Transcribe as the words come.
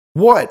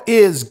What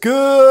is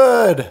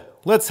good?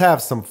 Let's have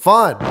some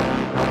fun.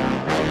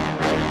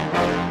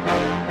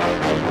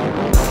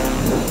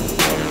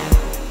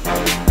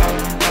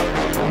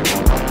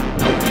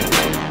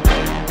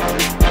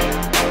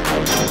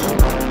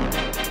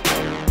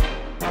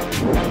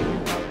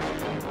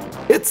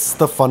 It's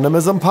the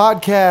Fundamism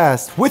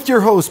Podcast with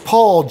your host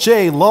Paul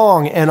J.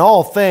 Long and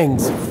all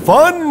things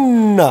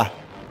fun.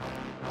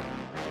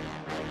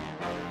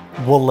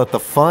 We'll let the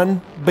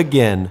fun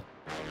begin.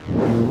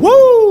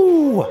 Woo!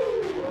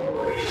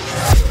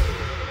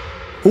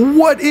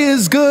 What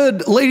is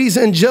good, ladies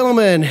and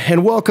gentlemen,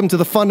 and welcome to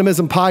the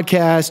Fundamism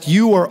Podcast.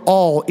 You are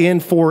all in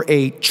for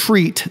a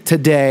treat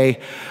today.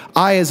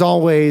 I, as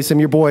always, am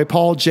your boy,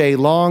 Paul J.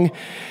 Long,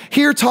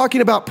 here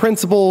talking about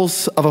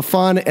principles of a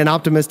fun and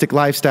optimistic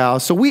lifestyle.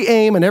 So we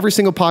aim in every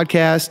single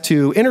podcast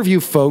to interview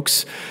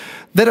folks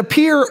that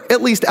appear,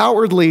 at least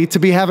outwardly, to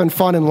be having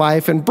fun in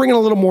life and bringing a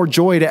little more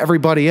joy to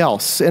everybody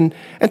else and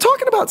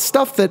talking about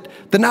stuff that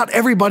not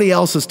everybody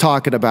else is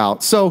talking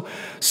about. So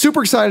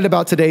super excited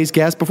about today's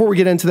guest. Before we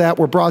get into that,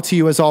 we're brought to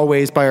you, as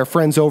always, by our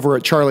friends over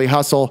at Charlie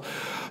Hustle.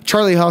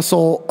 Charlie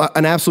Hustle,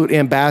 an absolute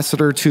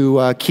ambassador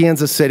to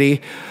Kansas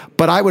City,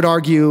 but I would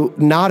argue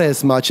not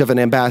as much of an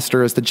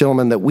ambassador as the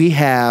gentleman that we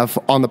have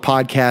on the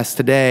podcast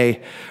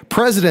today,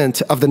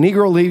 president of the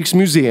Negro Leagues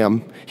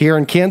Museum here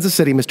in Kansas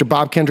City, Mr.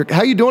 Bob Kendrick.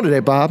 How you doing today,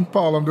 Bob?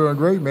 Paul, I'm doing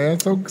great, man.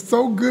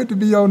 So good to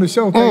be on the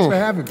show. Thanks for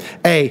having me.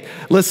 Hey,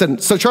 listen,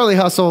 so Charlie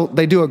Hustle,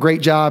 they do a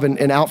great job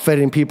in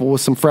outfitting people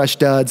with some fresh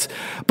duds,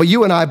 but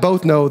you and I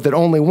both know that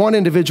only one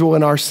individual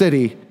in our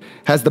city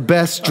has the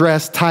best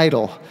dressed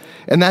title,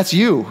 and that's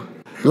you.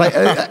 Like,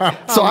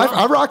 so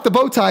I rock the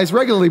bow ties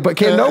regularly, but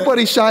can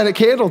nobody shine a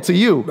candle to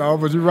you? No,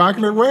 but you're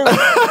rocking it well.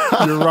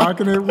 You're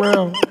rocking it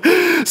well.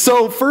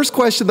 So first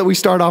question that we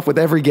start off with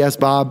every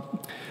guest,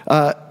 Bob,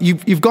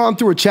 you've gone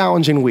through a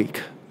challenging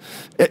week.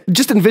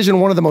 Just envision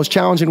one of the most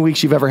challenging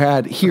weeks you've ever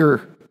had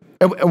here.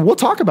 And we'll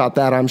talk about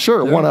that, I'm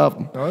sure, one of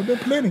them. Oh, there's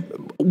been plenty.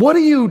 What do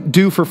you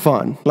do for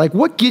fun? Like,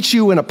 what gets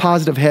you in a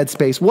positive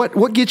headspace?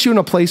 What gets you in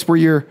a place where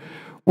you're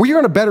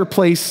in a better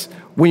place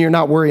when you're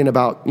not worrying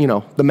about,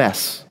 the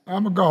mess?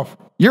 I'm a golfer.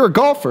 You're a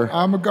golfer?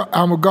 I'm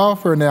a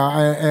golfer now,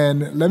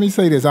 and let me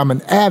say this. I'm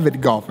an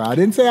avid golfer. I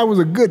didn't say I was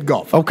a good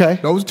golfer. Okay.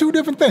 Those are two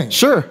different things.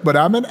 Sure. But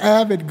I'm an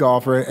avid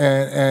golfer,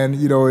 and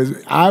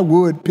I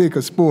would pick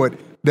a sport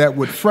that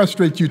would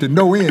frustrate you to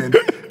no end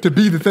to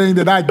be the thing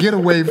that I get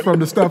away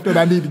from the stuff that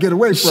I need to get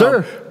away from.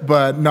 Sure.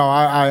 But no,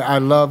 I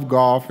love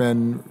golf,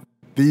 and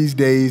these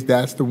days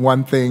that's the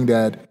one thing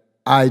that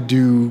I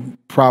do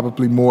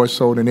probably more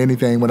so than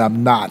anything when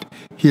I'm not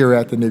here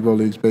at the Negro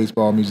Leagues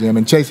Baseball Museum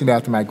and chasing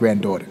after my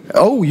granddaughter.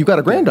 Oh, you got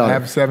a granddaughter. I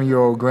have a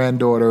 7-year-old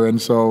granddaughter,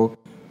 and so,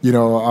 she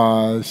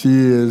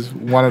is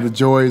one of the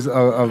joys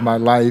of my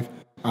life.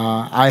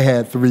 I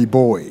had 3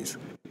 boys.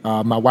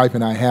 My wife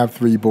and I have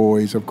 3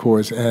 boys, of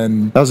course.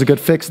 And that was a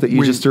good fix that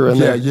you just threw in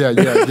there.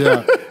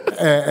 Yeah.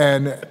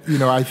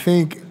 and I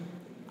think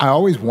I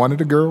always wanted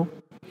a girl,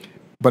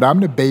 but I'm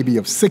the baby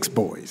of 6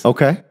 boys.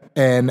 Okay.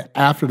 And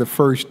after the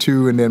first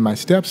 2 and then my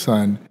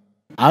stepson,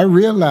 I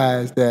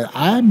realized that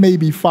I may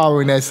be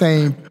following that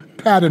same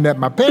pattern that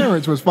my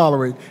parents was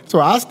following. So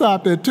I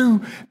stopped at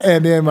 2,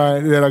 and then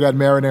I got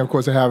married, and of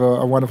course I have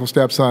a wonderful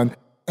stepson.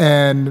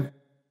 And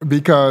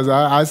because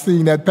I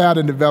seen that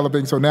pattern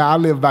developing, so now I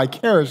live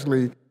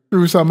vicariously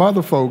through some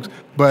other folks.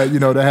 But,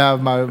 to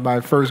have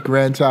my first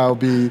grandchild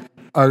be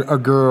a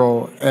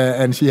girl,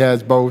 and she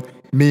has both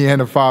me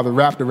and her father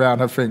wrapped around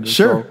her fingers.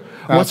 Sure.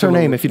 So, what's her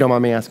name, if you don't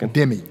mind me asking?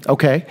 Demi.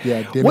 Okay.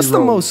 Yeah, Demi What's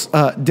Rose. the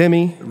most,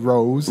 Demi?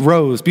 Rose.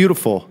 Rose,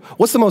 beautiful.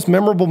 What's the most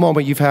memorable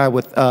moment you've had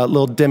with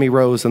little Demi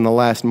Rose in the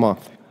last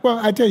month? Well,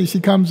 I tell you, she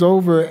comes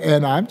over,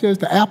 and I'm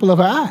just the apple of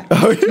her eye.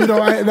 Oh,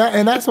 yeah.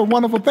 And that's a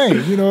wonderful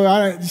thing.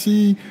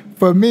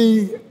 For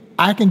me,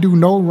 I can do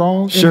no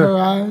wrong in her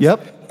eyes.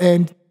 Yep.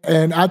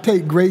 And I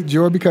take great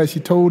joy because she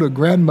told her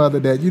grandmother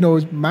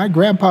that, my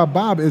grandpa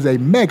Bob is a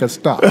mega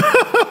star.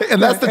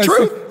 And that's the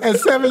truth. At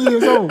 7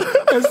 years old.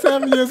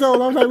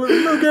 I was like,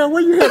 little girl,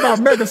 where you hear about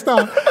mega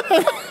star?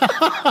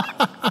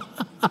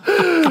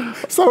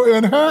 So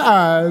in her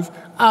eyes,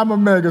 I'm a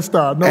mega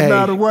star, no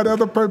matter what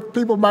other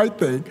people might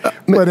think.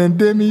 But in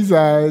Demi's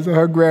eyes,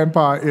 her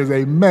grandpa is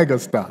a mega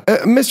star.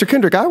 Mr.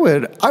 Kendrick, I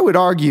would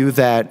argue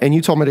that, and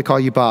you told me to call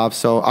you Bob,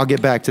 so I'll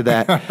get back to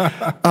that.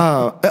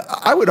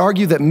 I would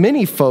argue that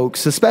many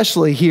folks,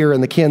 especially here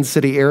in the Kansas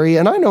City area,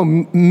 and I know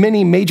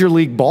many major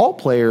league ball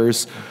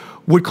players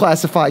would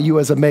classify you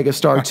as a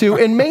megastar too.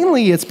 And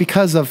mainly it's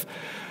because of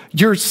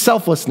your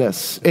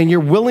selflessness and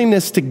your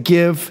willingness to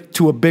give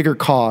to a bigger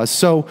cause.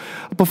 So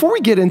before we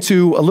get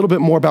into a little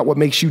bit more about what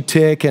makes you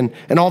tick and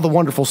all the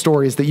wonderful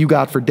stories that you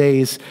got for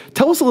days,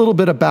 tell us a little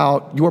bit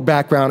about your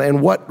background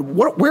and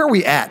where are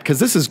we at? Because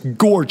this is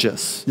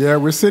gorgeous. Yeah,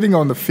 we're sitting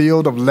on the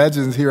Field of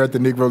Legends here at the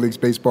Negro Leagues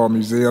Baseball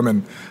Museum,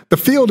 and the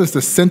field is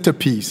the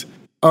centerpiece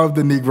of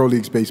the Negro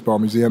Leagues Baseball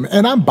Museum.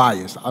 And I'm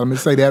biased. I'm going to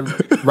say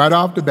that right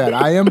off the bat.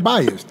 I am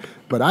biased.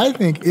 But I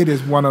think it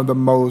is one of the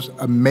most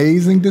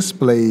amazing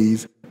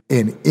displays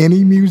in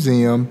any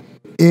museum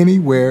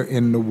anywhere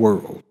in the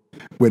world.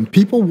 when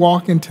people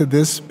walk into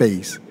this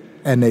space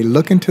and they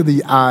look into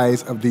the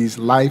eyes of these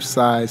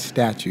life-size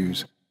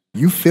statues,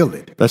 you feel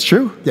it. That's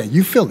true. Yeah,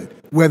 you feel it,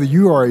 whether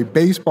you are a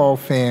baseball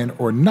fan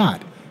or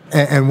not.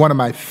 And one of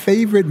my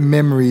favorite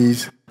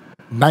memories,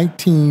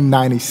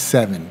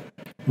 1997,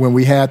 when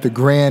we had the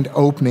grand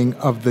opening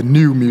of the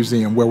new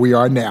museum where we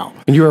are now.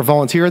 And you were a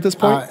volunteer at this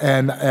point?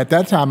 And at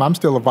that time, I'm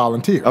still a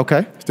volunteer.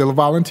 Okay. Still a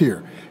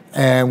volunteer.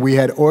 And we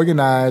had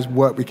organized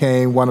what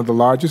became one of the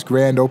largest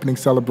grand opening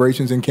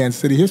celebrations in Kansas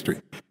City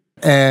history.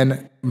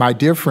 And my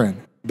dear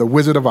friend, the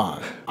Wizard of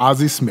Oz,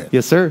 Ozzie Smith,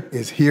 yes, sir,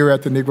 is here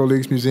at the Negro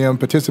Leagues Museum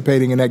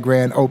participating in that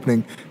grand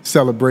opening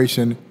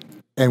celebration.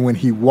 And when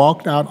he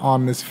walked out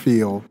on this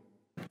field,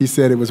 he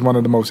said it was one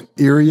of the most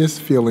eeriest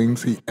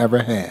feelings he ever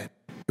had.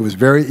 It was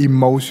very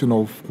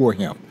emotional for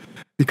him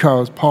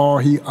because, Paul,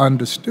 he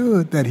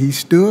understood that he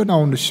stood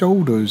on the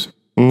shoulders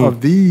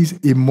of these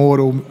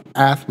immortal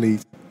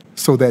athletes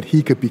so that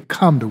he could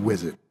become the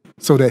Wizard,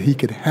 so that he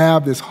could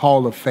have this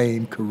Hall of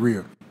Fame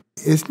career.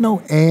 It's no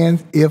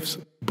ands, ifs,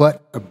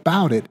 but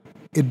about it.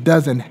 It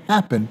doesn't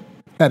happen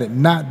had it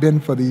not been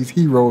for these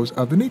heroes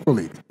of the Negro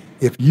Leagues.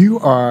 If you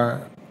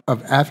are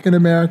of African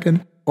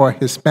American or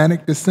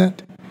Hispanic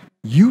descent,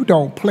 you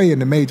don't play in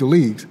the major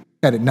leagues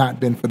had it not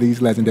been for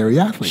these legendary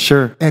athletes.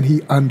 Sure. And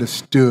he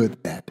understood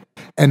that.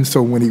 And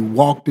so when he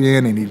walked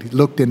in and he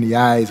looked in the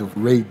eyes of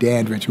Ray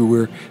Dandridge, who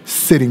we're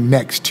sitting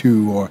next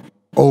to, or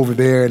over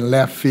there in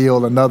left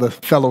field, another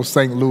fellow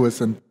St. Louis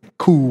and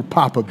cool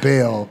Papa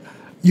Bell,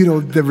 you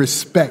know, the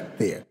respect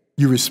there.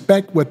 You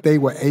respect what they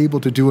were able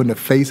to do in the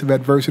face of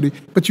adversity,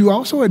 but you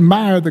also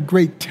admire the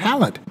great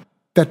talent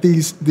that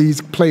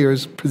these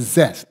players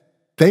possessed.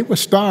 They were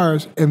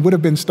stars and would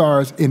have been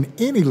stars in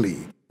any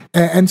league.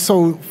 And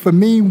so for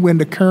me, when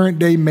the current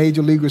day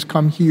major leaguers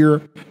come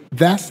here,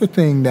 that's the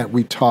thing that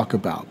we talk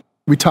about.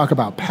 We talk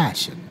about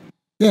passion.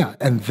 Yeah,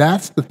 and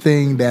that's the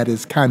thing that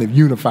is kind of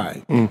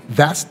unifying.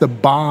 That's the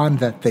bond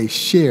that they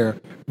share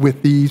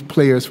with these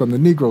players from the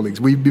Negro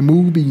Leagues. We've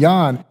moved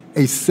beyond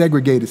a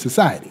segregated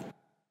society.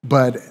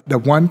 But the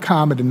one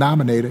common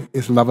denominator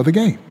is love of the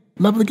game.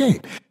 Love of the game.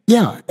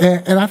 Yeah,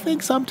 and I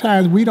think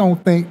sometimes we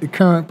don't think the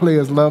current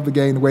players love the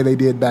game the way they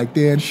did back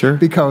then. Sure.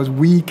 Because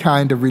we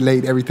kind of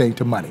relate everything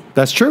to money.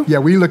 That's true. Yeah,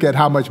 we look at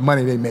how much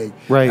money they make.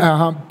 Right.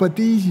 But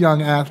these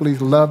young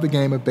athletes love the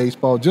game of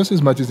baseball just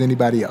as much as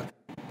anybody else.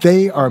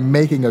 They are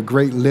making a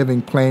great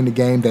living playing the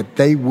game that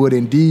they would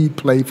indeed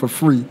play for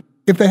free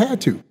if they had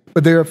to.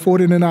 But they're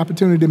afforded an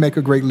opportunity to make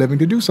a great living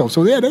to do so.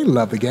 So yeah, they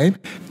love the game.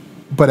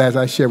 But as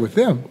I share with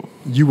them,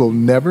 you will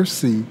never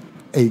see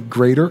a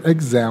greater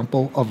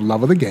example of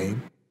love of the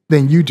game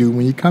than you do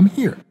when you come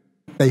here.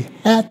 They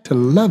had to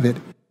love it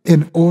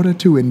in order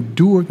to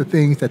endure the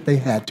things that they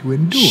had to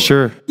endure.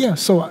 Sure. Yeah,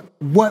 so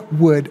what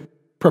would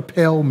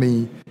propel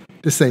me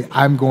to say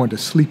I'm going to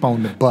sleep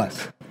on the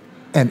bus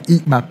and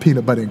eat my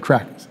peanut butter and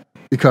crackers?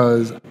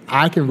 Because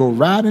I can go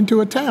right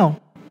into a town,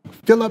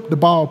 fill up the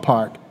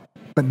ballpark,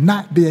 but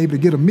not be able to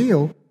get a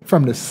meal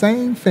from the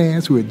same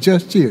fans who had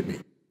just cheered me,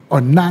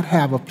 or not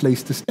have a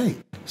place to stay.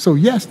 So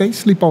yes, they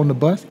sleep on the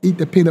bus, eat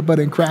the peanut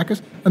butter and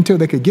crackers until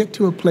they could get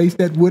to a place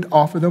that would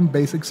offer them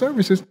basic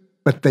services,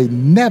 but they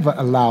never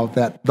allowed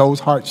those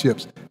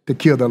hardships to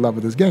kill their love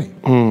of this game.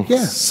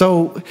 Yeah.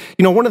 So,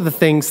 you know, one of the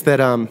things that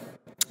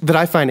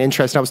I find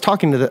interesting, I was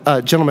talking to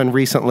the gentleman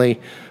recently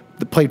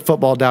that played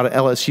football down at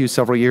LSU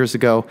several years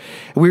ago,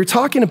 and we were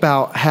talking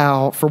about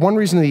how, for one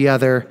reason or the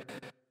other,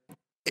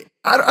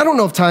 I don't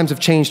know if times have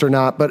changed or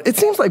not, but it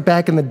seems like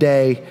back in the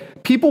day,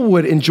 people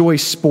would enjoy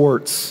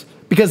sports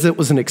because it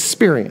was an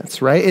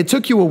experience, right? It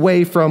took you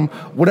away from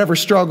whatever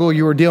struggle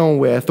you were dealing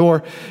with.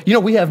 Or, you know,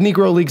 we have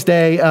Negro Leagues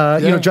Day,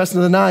 you know, dressed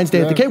in the nines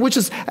day at the K, which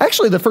is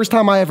actually the first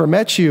time I ever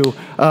met you,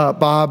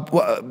 Bob,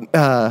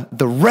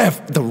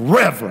 the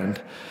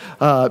Reverend.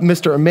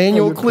 Mr.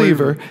 Emmanuel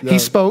Cleaver. He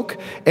spoke,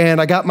 and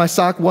I got my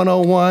Sock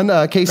 101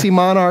 KC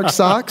Monarch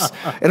socks.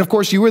 And of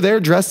course, you were there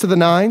dressed to the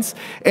nines.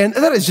 And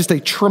that is just a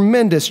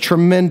tremendous,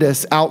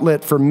 tremendous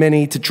outlet for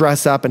many to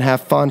dress up and have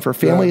fun for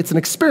family. It's an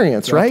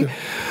experience, right?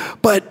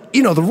 But,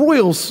 you know, the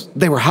Royals,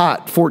 they were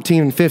hot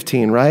 14 and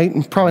 15, right?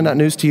 And probably not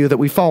news to you that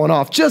we've fallen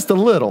off just a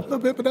little. A little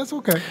bit, but that's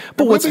okay.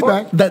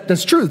 But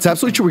that's true. It's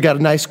absolutely true. We got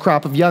a nice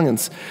crop of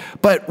youngins.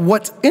 But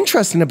what's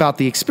interesting about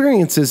the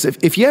experience is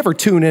if you ever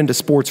tune into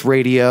sports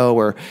radio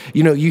or,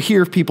 you know, you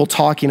hear people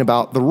talking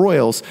about the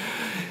Royals,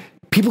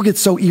 people get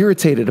so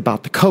irritated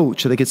about the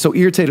coach, or they get so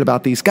irritated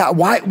about these guys.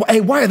 Why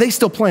are they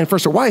still playing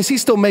first? Or why is he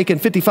still making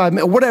 55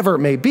 million, whatever it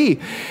may be?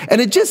 And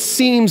it just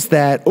seems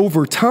that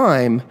over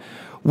time,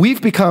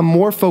 we've become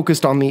more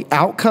focused on the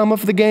outcome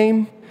of the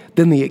game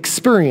than the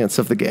experience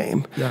of the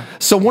game. Yeah.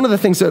 So one of the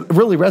things that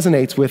really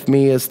resonates with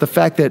me is the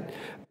fact that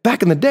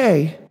back in the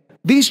day,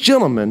 these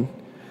gentlemen,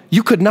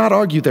 you could not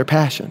argue their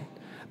passion.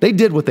 They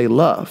did what they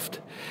loved.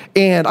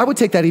 And I would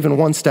take that even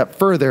one step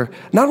further.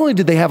 Not only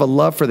did they have a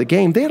love for the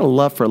game, they had a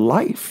love for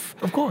life.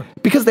 Of course.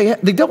 Because they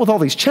dealt with all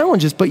these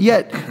challenges, but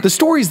yet the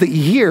stories that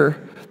you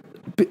hear,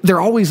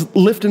 they're always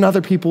lifting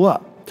other people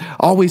up.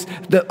 always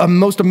the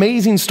most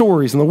amazing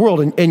stories in the world,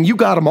 and you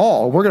got them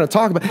all. We're going to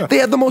talk about. They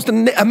had the most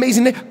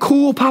amazing name,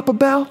 Cool Papa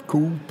Bell.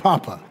 Cool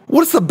Papa.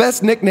 What's the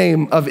best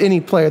nickname of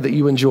any player that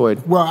you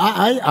enjoyed? Well,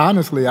 I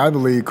honestly, I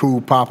believe Cool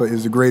Papa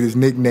is the greatest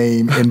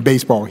nickname in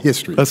baseball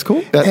history. That's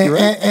cool.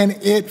 And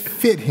it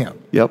fit him.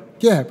 Yep.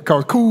 Yeah,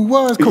 because cool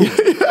was cool.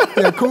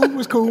 Yeah, cool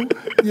was cool.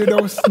 You know,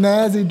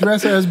 snazzy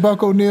dresser, as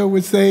Buck O'Neil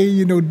would say,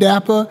 you know,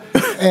 dapper.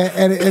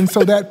 And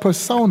so that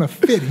persona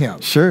fit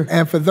him. Sure.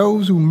 And for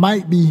those who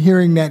might be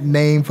hearing that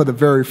name for the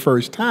very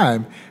first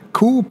time,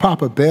 Cool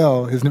Papa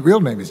Bell, his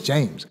real name is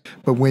James.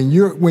 But when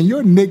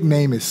your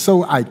nickname is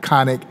so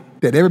iconic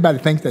that everybody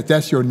thinks that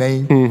that's your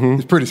name,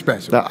 it's pretty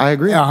special. I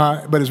agree.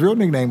 But his real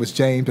nickname was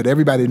James, but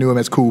everybody knew him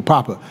as Cool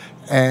Papa.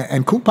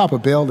 And Cool Papa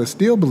Bell is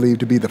still believed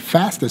to be the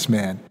fastest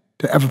man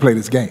to ever play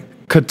this game.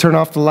 Could turn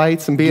off the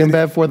lights and be in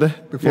bed before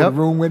the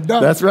room went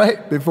dark. That's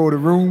right. Before the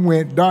room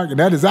went dark. And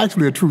that is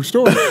actually a true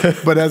story.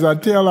 But as I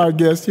tell our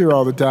guests here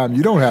all the time,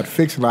 you don't have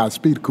to fictionalize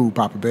speed of Cool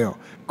Papa Bell.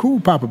 Cool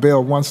Papa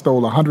Bell once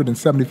stole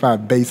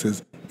 175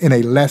 bases in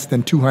a less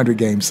than 200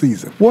 game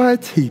season.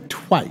 What? He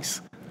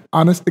twice,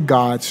 honest to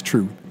God's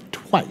truth,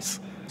 twice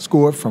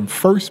scored from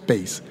first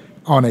base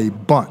on a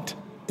bunt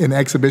in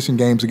exhibition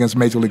games against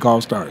Major League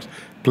All-Stars.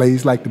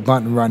 Plays like the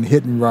bunt and run,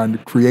 hit and run,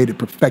 created,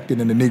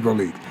 perfected in the Negro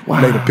Leagues.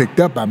 Wow. Later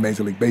picked up by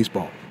Major League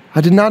Baseball.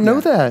 I did not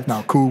know that.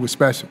 No, Cool was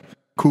special.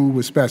 Cool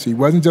was special. He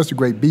wasn't just a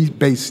great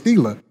base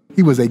stealer,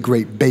 he was a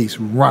great base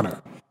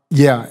runner.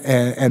 Yeah,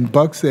 and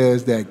Buck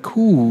says that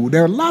Cool,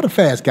 there are a lot of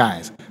fast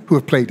guys who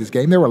have played this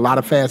game. There were a lot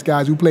of fast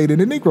guys who played in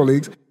the Negro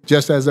Leagues,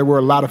 just as there were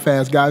a lot of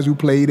fast guys who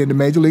played in the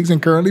Major Leagues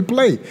and currently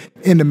play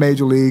in the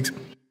Major Leagues.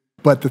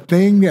 But the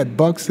thing that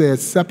Buck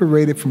says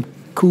separated from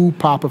Cool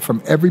Papa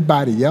from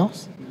everybody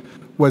else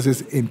was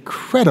his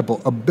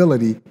incredible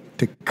ability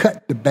to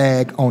cut the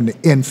bag on the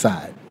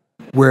inside.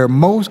 Where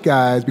most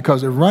guys,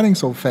 because they're running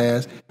so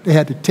fast, they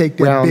had to take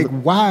that big,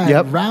 wide,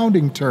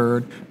 rounding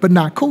turn, but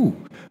not Cool.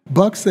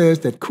 Buck says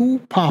that Cool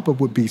Papa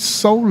would be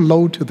so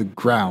low to the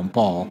ground,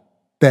 Paul,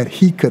 that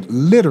he could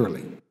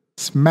literally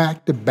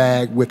smack the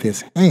bag with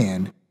his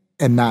hand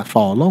and not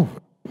fall over.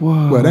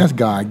 Whoa. Well, that's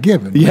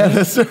God-given.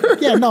 Yes, sir.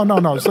 Yeah,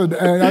 no. So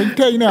I can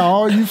tell you now,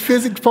 all you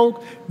physics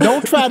folk,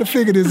 don't try to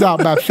figure this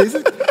out by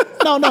physics.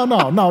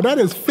 No. That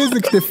is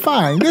physics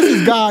defying. This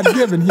is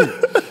God-given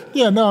here.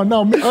 Yeah, no.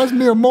 Us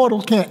mere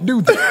mortals can't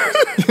do that.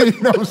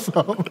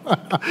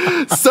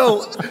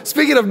 So,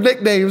 speaking of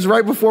nicknames,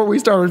 right before we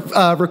started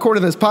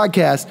recording this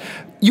podcast,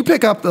 you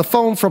pick up the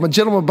phone from a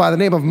gentleman by the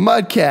name of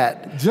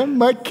Mudcat. Jim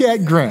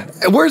Mudcat Grant.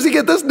 Where's he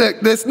get this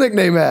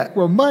nickname at?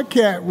 Well,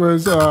 Mudcat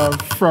was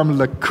from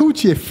La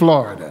Coochie,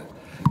 Florida.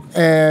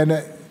 And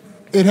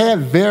it had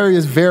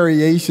various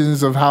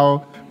variations of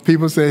how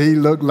people say he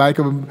looked like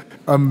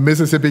a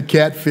Mississippi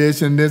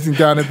catfish and this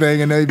kind of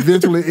thing, and they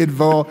eventually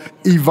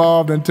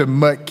evolved into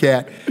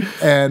Mudcat.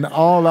 And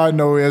all I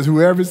know is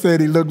whoever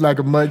said he looked like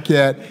a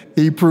Mudcat,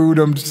 he proved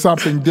him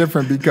something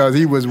different because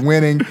he was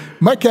winning.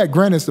 Mudcat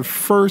Grant is the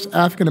first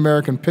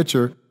African-American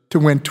pitcher to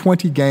win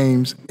 20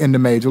 games in the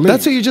Major League.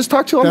 That's who you just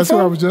talked to on the phone? That's who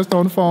I was just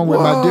on the phone with,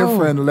 my dear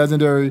friend, the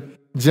legendary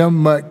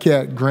Jim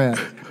Mudcat Grant.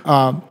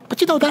 But,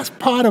 that's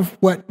part of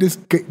what this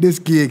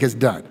gig has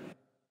done.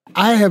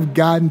 I have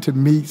gotten to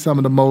meet some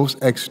of the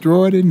most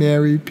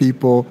extraordinary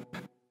people.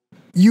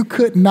 You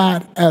could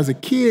not, as a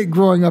kid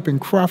growing up in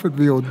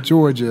Crawfordville,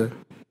 Georgia,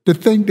 to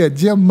think that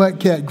Jim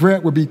Mudcat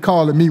Grant would be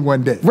calling me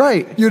one day.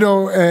 Right.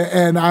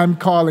 And I'm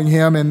calling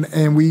him,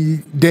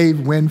 and Dave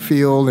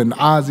Winfield and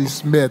Ozzie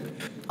Smith,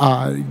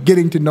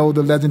 getting to know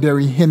the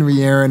legendary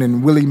Henry Aaron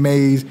and Willie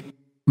Mays,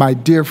 my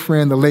dear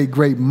friend, the late,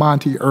 great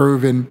Monty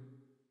Irvin.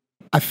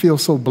 I feel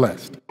so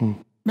blessed.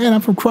 Man,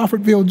 I'm from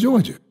Crawfordville,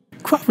 Georgia.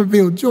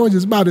 Crawfordville, Georgia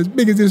is about as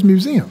big as this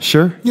museum.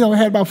 Sure. It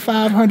had about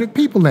 500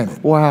 people in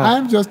it. Wow.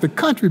 I'm just a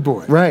country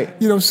boy. Right.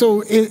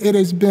 So it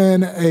has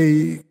been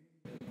a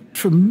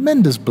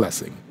tremendous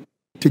blessing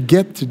to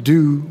get to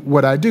do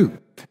what I do.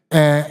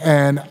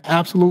 And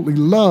absolutely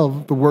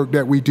love the work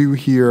that we do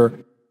here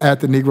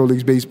at the Negro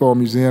Leagues Baseball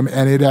Museum.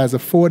 And it has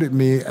afforded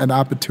me an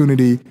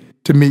opportunity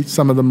to meet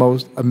some of the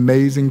most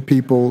amazing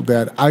people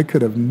that I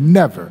could have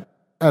never,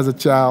 as a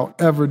child,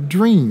 ever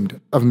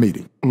dreamed of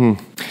meeting.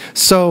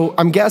 So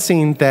I'm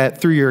guessing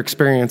that through your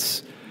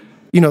experience,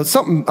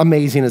 something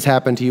amazing has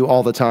happened to you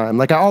all the time.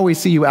 Like I always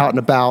see you out and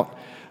about,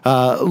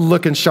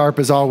 looking sharp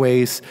as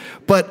always.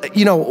 But,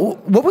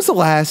 what was the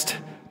last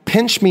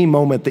pinch me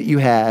moment that you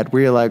had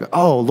where you're like,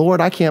 oh, Lord,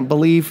 I can't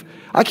believe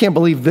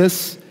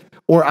this,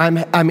 or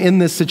I'm in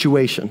this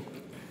situation?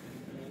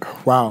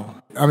 Wow.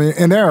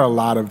 And there are a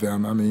lot of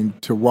them.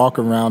 To walk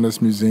around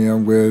this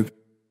museum with,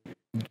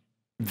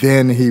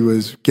 then he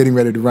was getting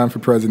ready to run for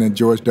president,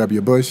 George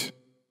W. Bush,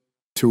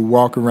 to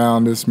walk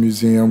around this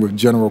museum with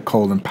General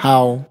Colin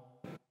Powell,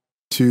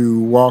 to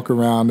walk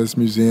around this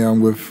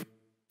museum with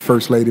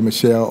First Lady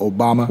Michelle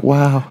Obama.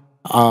 Wow.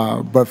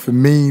 But for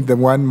me, the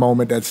one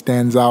moment that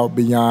stands out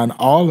beyond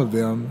all of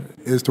them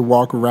is to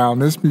walk around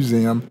this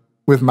museum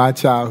with my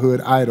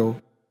childhood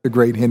idol, the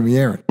great Henry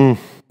Aaron.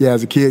 Yeah,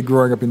 as a kid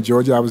growing up in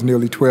Georgia, I was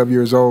nearly 12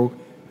 years old.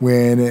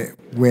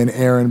 when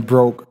Aaron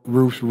broke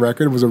Ruth's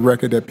record. It was a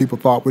record that people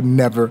thought would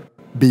never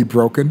be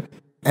broken.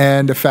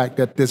 And the fact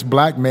that this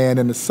black man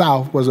in the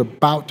South was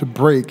about to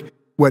break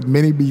what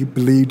many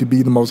believe to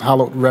be the most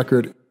hallowed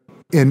record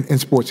in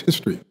sports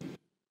history.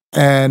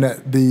 And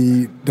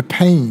the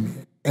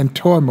pain and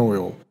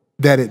turmoil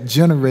that it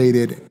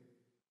generated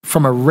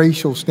from a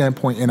racial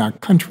standpoint in our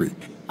country.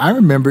 I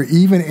remember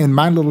even in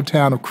my little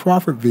town of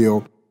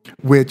Crawfordville,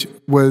 which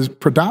was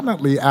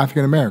predominantly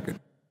African American,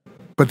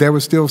 but there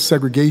was still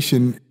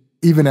segregation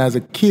even as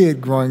a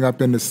kid growing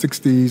up in the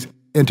 60s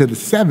into the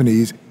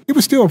 70s. It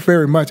was still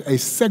very much a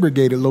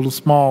segregated little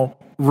small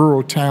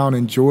rural town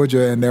in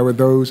Georgia, and there were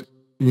those,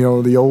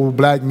 the old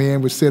black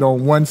men would sit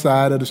on one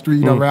side of the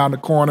street around the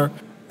corner,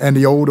 and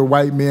the older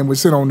white men would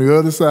sit on the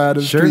other side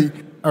of the street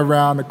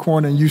around the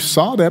corner, and you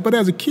saw that. But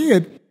as a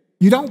kid,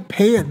 you don't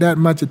pay it that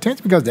much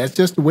attention because that's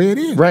just the way it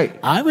is. Right.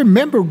 I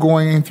remember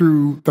going in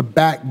through the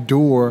back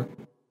door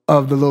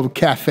of the little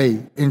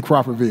cafe in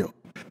Crawfordville,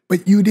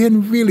 but you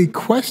didn't really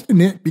question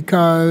it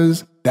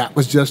because that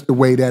was just the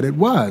way that it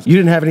was. You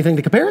didn't have anything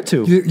to compare it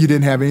to. You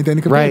didn't have anything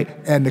to compare. Right.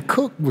 And the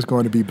cook was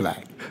going to be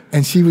black,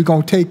 and she was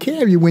going to take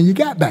care of you when you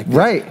got back there.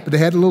 Right. But they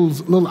had a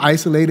little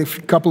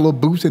isolated couple of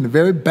booths in the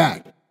very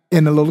back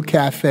in the little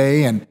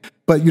cafe,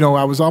 but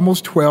I was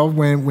almost 12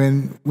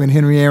 when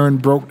Henry Aaron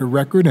broke the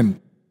record, and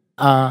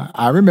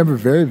I remember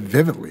very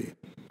vividly.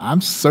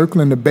 I'm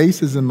circling the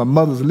bases in my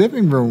mother's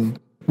living room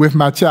with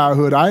my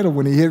childhood idol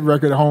when he hit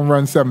record home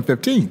run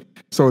 715.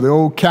 So the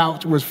old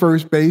couch was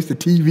first base, the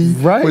TV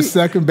was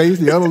second base,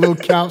 the other little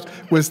couch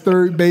was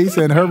third base,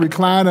 and her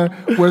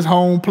recliner was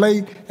home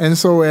plate. And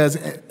so as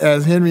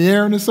Henry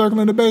Aaron is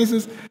circling the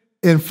bases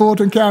in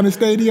Fulton County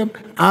Stadium,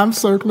 I'm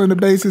circling the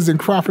bases in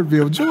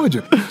Crawfordville,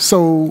 Georgia.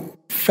 So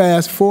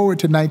fast forward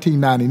to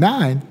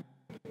 1999,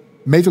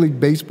 Major League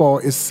Baseball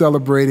is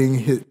celebrating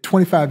his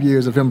 25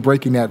 years of him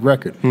breaking that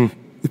record. You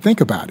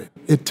think about it.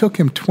 It took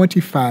him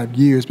 25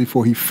 years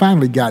before he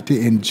finally got to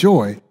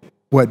enjoy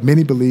what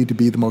many believe to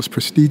be the most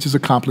prestigious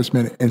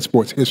accomplishment in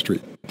sports history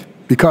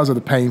because of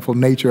the painful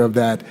nature of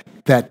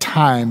that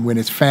time when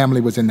his family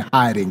was in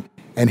hiding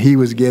and he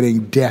was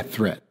getting death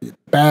threats,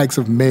 bags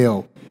of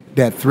mail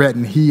that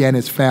threatened he and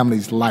his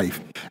family's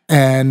life,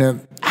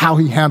 and how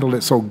he handled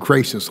it so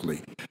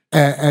graciously.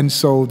 And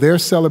so they're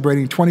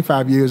celebrating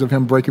 25 years of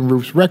him breaking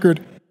Ruth's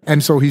record,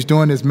 and so he's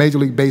doing this Major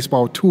League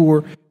Baseball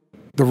tour.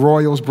 The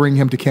Royals bring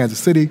him to Kansas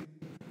City.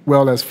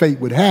 Well, as fate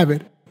would have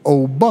it,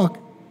 old Buck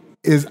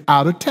is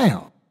out of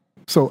town.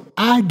 So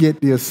I get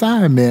the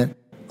assignment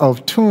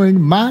of touring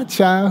my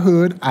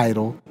childhood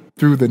idol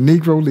through the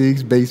Negro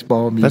Leagues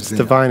Baseball Museum. That's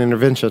divine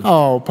intervention.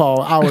 Oh,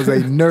 Paul, I was a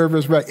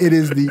nervous wreck. It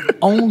is the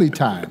only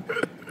time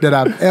that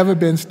I've ever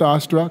been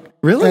starstruck.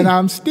 Really? And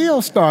I'm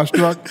still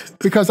starstruck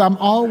because I'm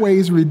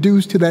always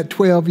reduced to that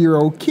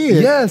 12-year-old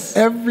kid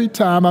every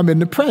time I'm in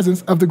the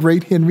presence of the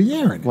great Henry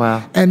Aaron.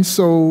 Wow. And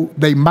so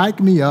they mic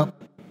me up.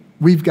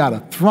 We've got a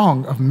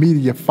throng of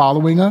media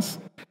following us,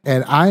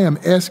 and I am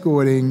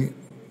escorting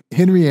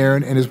Henry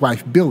Aaron and his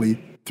wife,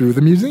 Billy, through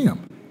the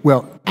museum.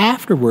 Well,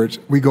 afterwards,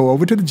 we go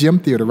over to the Gym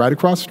Theater right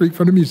across the street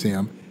from the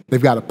museum.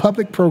 They've got a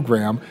public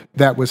program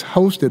that was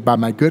hosted by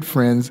my good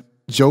friends,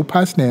 Joe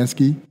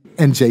Posnanski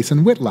and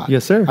Jason Whitlock.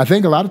 Yes, sir. I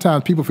think a lot of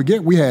times people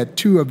forget we had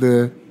two of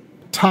the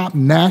top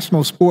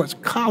national sports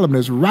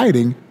columnists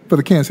writing for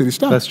the Kansas City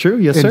Star. That's true,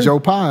 yes, sir. And Joe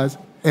Paz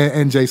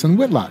and Jason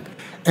Whitlock.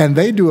 And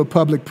they do a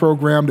public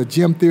program. The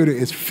Gym Theater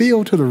is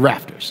filled to the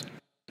rafters.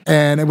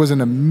 And it was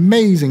an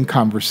amazing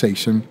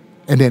conversation.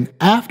 And then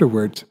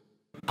afterwards,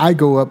 I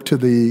go up to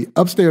the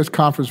upstairs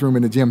conference room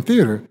in the Gym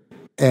Theater,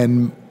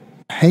 and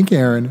Hank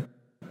Aaron,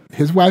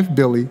 his wife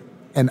Billy,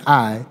 and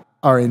I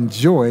are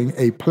enjoying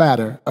a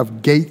platter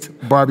of Gates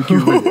barbecue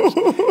ribs.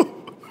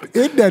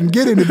 It doesn't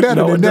get any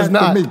better than that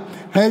for me.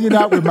 Hanging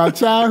out with my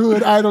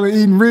childhood idol and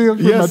eating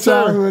ribs with my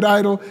childhood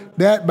idol,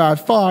 that by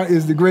far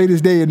is the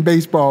greatest day in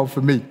baseball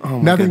for me.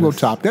 Nothing will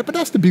top that, but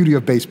that's the beauty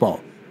of baseball.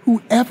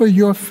 Whoever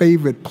your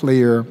favorite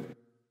player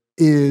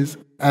is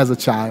as a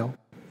child,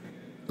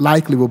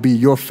 likely will be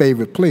your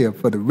favorite player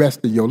for the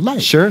rest of your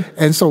life. Sure.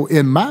 And so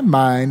in my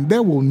mind,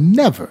 there will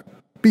never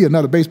be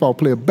another baseball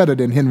player better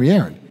than Henry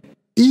Aaron.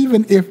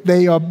 Even if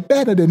they are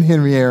better than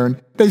Henry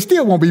Aaron, they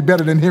still won't be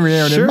better than Henry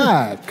Aaron in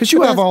mine. Because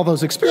you have all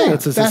those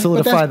experiences to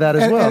solidify that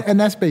as well. And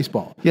that's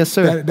baseball. Yes,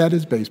 sir. That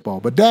is baseball.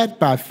 But that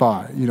by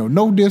far,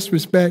 no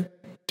disrespect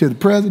to the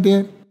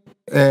president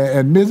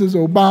and Mrs.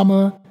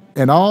 Obama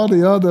and all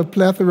the other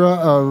plethora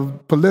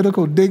of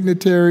political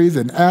dignitaries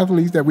and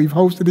athletes that we've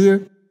hosted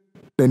here,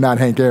 they're not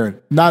Hank Aaron.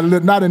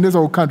 Not in this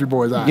old country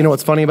boy's eyes. You know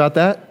what's funny about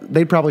that?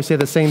 They'd probably say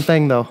the same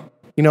thing, though.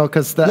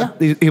 Because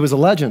he was a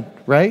legend,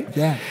 right?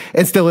 Yeah.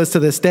 And still is to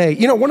this day.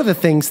 One of the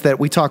things that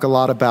we talk a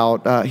lot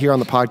about here on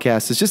the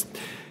podcast is just,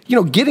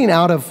 getting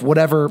out of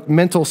whatever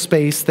mental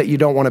space that you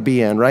don't want to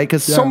be in, right?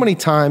 Because so many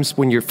times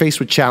when you're faced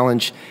with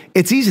challenge,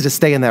 it's easy to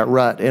stay in that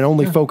rut and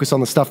only focus on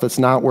the stuff that's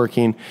not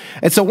working.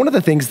 And so one of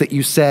the things that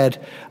you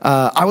said,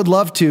 I would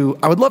love to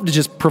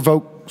just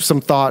provoke some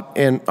thought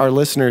in our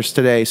listeners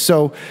today.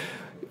 So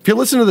if you're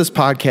listening to this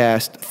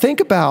podcast, think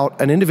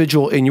about an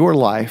individual in your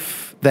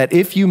life that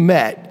if you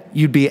met,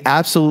 you'd be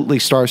absolutely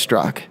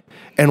starstruck,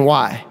 and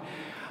why?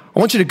 I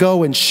want you to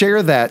go and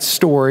share that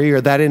story or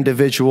that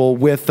individual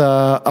with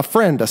a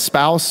friend, a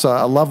spouse,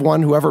 a loved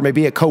one, whoever it may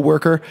be, a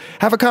coworker.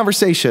 Have a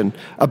conversation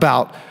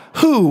about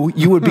who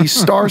you would be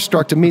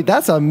starstruck to meet.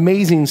 That's an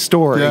amazing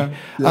story.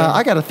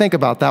 I got to think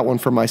about that one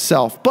for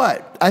myself.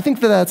 But I think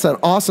that that's an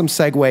awesome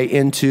segue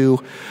into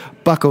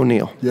Buck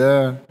O'Neil.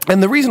 Yeah.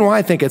 And the reason why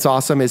I think it's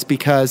awesome is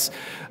because,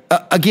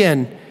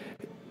 again,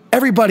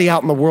 everybody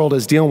out in the world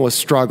is dealing with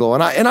struggle.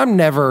 And I'm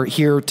never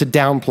here to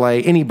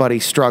downplay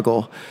anybody's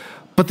struggle.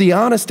 But the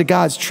honest to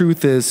God's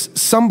truth is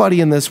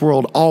somebody in this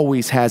world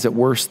always has it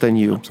worse than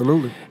you.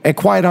 Absolutely. And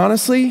quite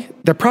honestly,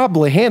 they're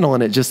probably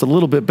handling it just a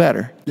little bit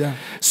better. Yeah.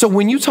 So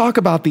when you talk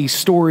about these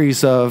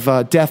stories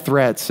of death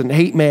threats and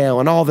hate mail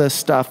and all this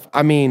stuff,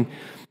 I mean,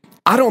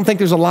 I don't think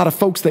there's a lot of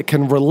folks that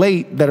can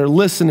relate that are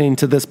listening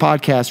to this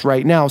podcast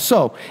right now.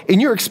 So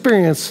in your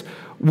experience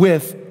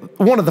with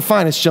one of the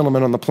finest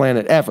gentlemen on the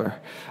planet ever,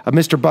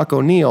 Mr. Buck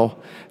O'Neil,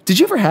 did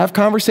you ever have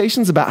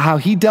conversations about how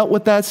he dealt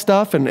with that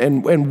stuff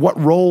and what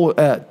role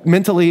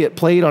mentally it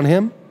played on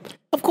him?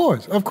 Of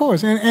course.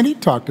 And he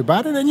talked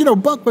about it. And, you know,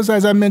 Buck was,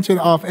 as I mentioned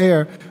off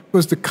air,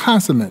 was the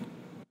consummate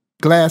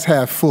glass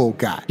half full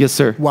guy. Yes,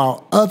 sir.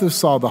 While others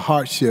saw the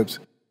hardships,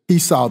 he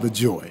saw the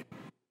joy.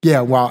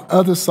 Yeah, while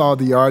others saw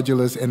the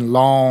arduous and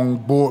long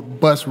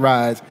bus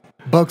rides,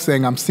 Buck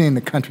saying, I'm seeing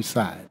the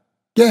countryside.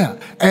 Yeah,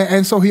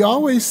 and so he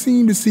always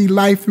seemed to see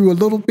life through a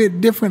little bit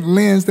different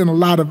lens than a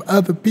lot of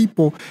other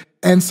people.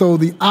 And so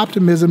the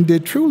optimism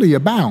did truly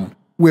abound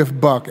with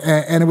Buck,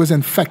 and it was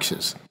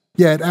infectious.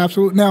 Yeah,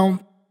 absolutely.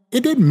 Now,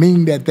 it didn't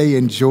mean that they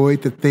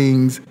enjoyed the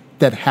things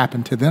that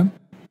happened to them.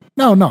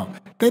 No.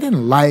 They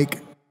didn't like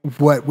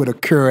what would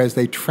occur as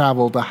they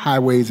traveled the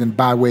highways and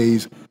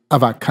byways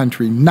of our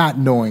country, not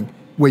knowing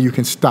where you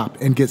can stop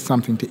and get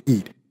something to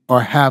eat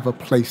or have a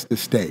place to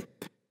stay.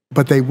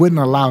 But they wouldn't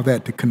allow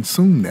that to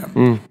consume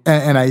them.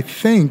 And I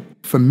think,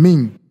 for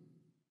me,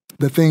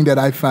 the thing that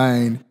I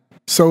find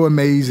so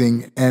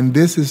amazing, and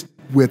this is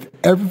with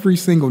every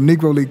single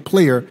Negro League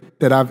player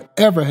that I've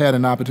ever had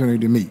an opportunity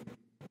to meet,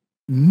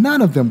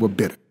 none of them were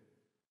bitter.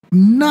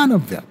 None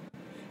of them.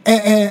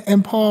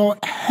 And Paul,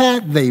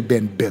 had they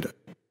been bitter,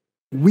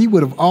 we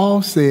would have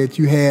all said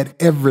you had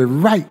every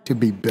right to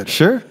be bitter.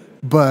 Sure.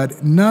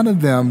 But none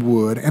of them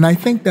would. And I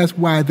think that's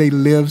why they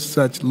live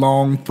such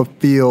long,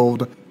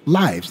 fulfilled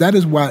lives. That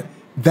is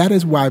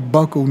why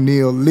Buck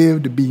O'Neil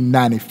lived to be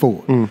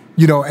 94.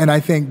 You know, and I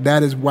think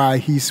that is why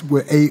he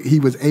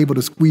was able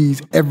to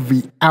squeeze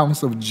every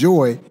ounce of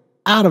joy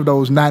out of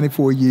those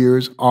 94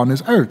 years on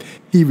this earth.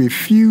 He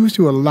refused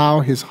to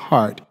allow his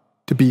heart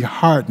to be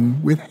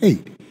hardened with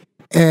hate.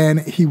 And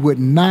he would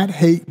not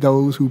hate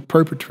those who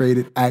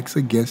perpetrated acts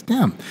against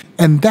him.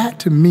 And that,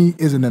 to me,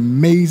 is an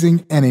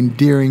amazing and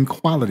endearing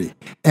quality.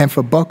 And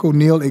for Buck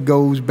O'Neil, it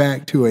goes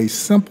back to a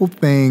simple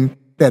thing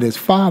that his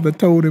father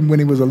told him when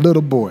he was a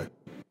little boy.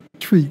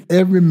 Treat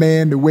every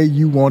man the way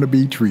you want to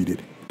be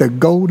treated. The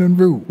golden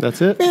rule.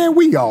 That's it. Man,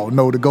 we all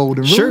know the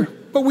golden rule. Sure.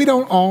 But we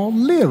don't all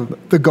live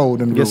the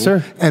golden rule. Yes,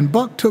 sir. And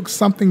Buck took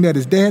something that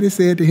his daddy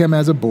said to him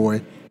as a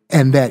boy,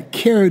 and that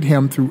carried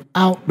him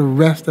throughout the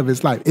rest of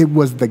his life. It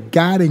was the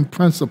guiding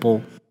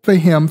principle for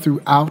him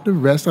throughout the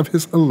rest of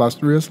his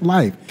illustrious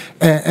life.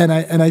 And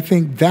I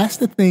think that's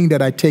the thing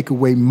that I take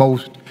away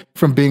most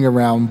from being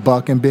around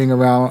Buck and being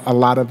around a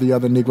lot of the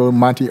other Negro.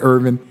 Monty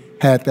Irvin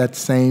had that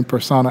same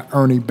persona.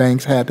 Ernie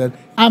Banks had that.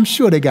 I'm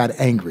sure they got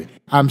angry.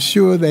 I'm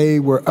sure they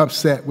were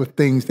upset with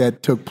things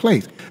that took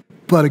place.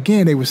 But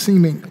again, they were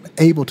seeming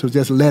able to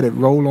just let it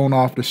roll on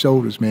off the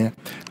shoulders, man.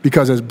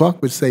 Because as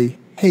Buck would say,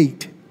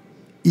 hate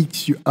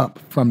eats you up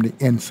from the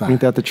inside.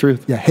 Ain't that the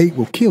truth? Yeah, hate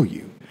will kill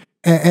you.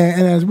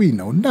 And as we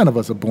know, none of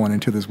us are born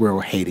into this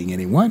world hating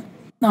anyone.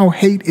 No,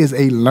 hate is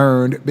a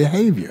learned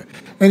behavior.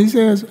 And he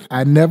says,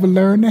 I never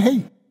learned to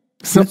hate.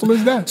 Simple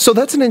as that. So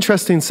that's an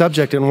interesting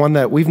subject and one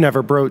that we've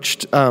never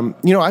broached. You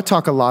know, I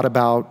talk a lot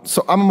about,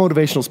 so I'm a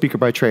motivational speaker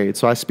by trade,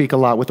 so I speak a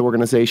lot with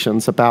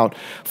organizations about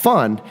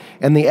fun,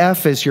 and the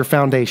F is your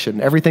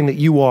foundation, everything that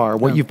you are,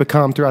 what you've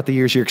become throughout the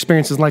years, your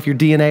experiences in life, your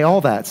DNA,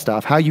 all that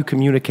stuff, how you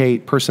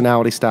communicate,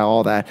 personality style,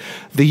 all that.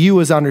 The U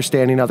is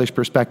understanding others'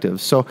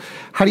 perspectives. So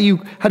how do you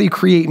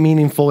create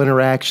meaningful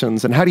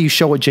interactions, and how do you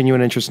show a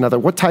genuine interest in others?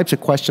 What types of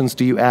questions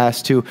do you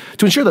ask to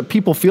ensure that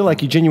people feel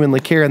like you genuinely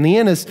care? And the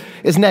N is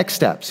next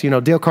steps. You know,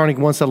 Dale Carnegie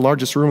once said the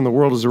largest room in the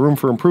world is a room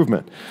for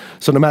improvement.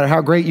 So no matter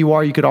how great you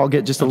are, you could all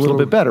get just a little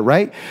bit better,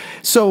 right?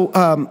 So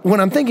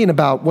when I'm thinking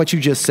about what you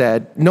just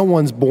said, no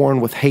one's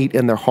born with hate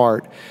in their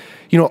heart.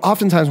 You know,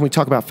 oftentimes when we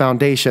talk about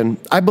foundation,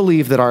 I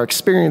believe that our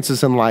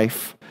experiences in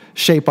life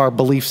shape our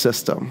belief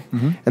system.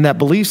 And that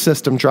belief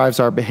system drives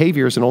our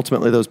behaviors, and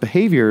ultimately those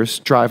behaviors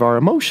drive our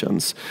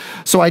emotions.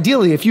 So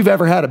ideally, if you've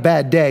ever had a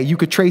bad day, you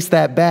could trace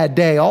that bad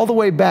day all the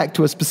way back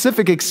to a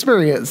specific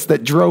experience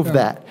that drove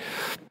that.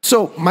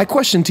 So my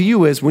question to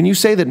you is, when you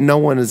say that no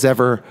one is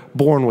ever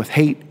born with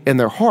hate in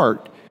their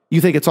heart,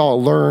 you think it's all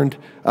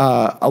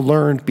a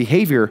learned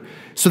behavior.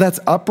 So that's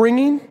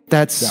upbringing?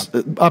 That's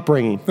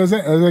upbringing. That's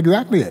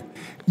exactly it.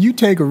 You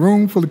take a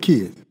room full of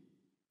kids,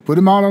 Put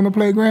them out on the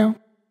playground.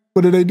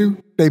 What do?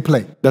 They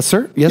play. Yes,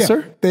 sir. Yes,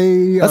 sir.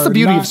 That's the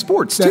beauty of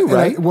sports, too,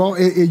 right? Well,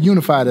 it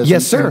unified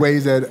us in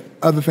ways that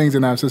other things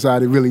in our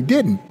society really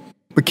didn't.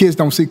 But kids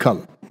don't see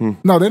color.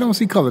 No, they don't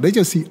see color. They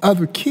just see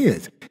other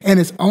kids. And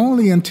it's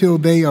only until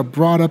they are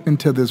brought up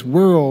into this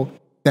world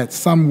that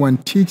someone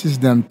teaches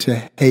them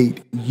to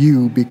hate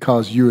you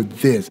because you're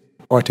this,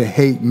 or to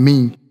hate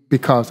me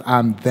because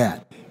I'm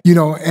that. You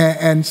know,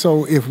 and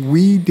so if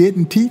we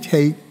didn't teach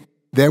hate,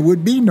 there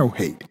would be no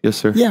hate. Yes,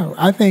 sir. Yeah,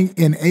 I think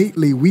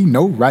innately we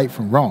know right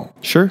from wrong.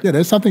 Sure. Yeah,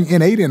 there's something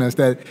innate in us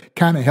that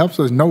kind of helps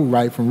us know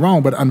right from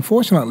wrong. But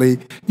unfortunately,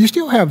 you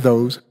still have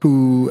those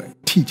who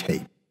teach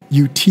hate.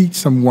 You teach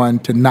someone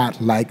to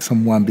not like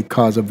someone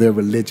because of their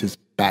religious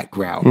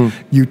background.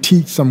 You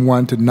teach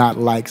someone to not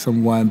like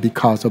someone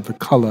because of the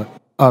color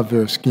of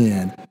their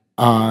skin.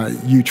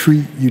 You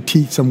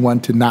teach someone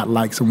to not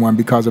like someone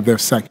because of their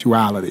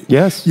sexuality.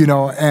 Yes. You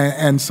know,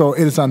 and so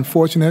it is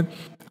unfortunate.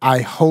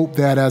 I hope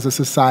that as a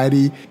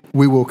society,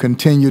 we will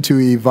continue to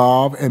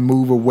evolve and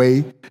move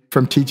away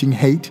from teaching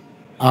hate,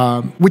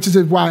 which is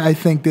why I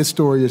think this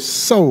story is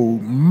so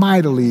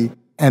mightily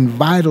and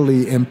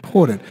vitally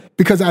important,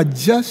 because I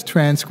just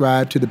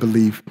transcribed to the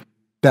belief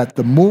that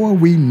the more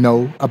we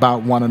know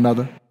about one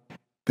another,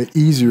 the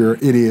easier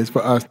it is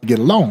for us to get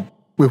along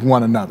with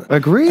one another.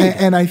 Agreed.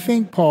 And I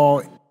think,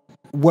 Paul,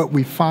 what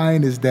we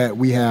find is that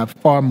we have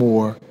far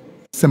more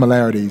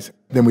similarities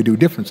than we do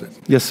differences.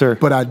 Yes, sir.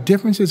 But our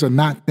differences are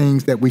not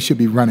things that we should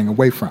be running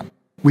away from.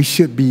 We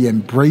should be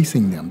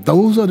embracing them.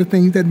 Those are the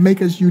things that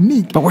make us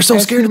unique. But we're so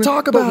scared to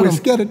talk about them. We're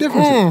scared of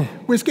differences.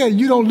 We're scared.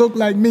 You don't look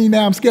like me,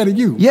 now I'm scared of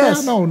you.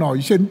 Yes. No,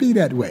 you shouldn't be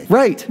that way.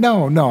 Right.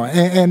 No.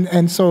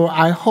 And so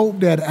I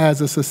hope that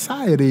as a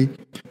society,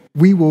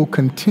 we will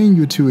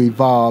continue to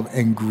evolve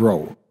and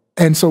grow.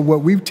 And so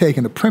what we've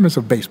taken, the premise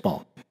of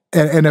baseball,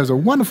 and there's a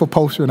wonderful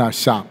poster in our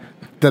shop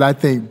that I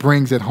think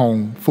brings it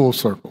home full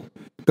circle.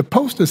 The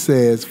poster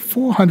says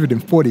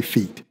 440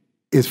 feet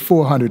is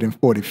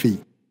 440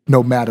 feet,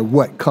 no matter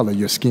what color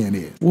your skin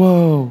is.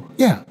 Whoa.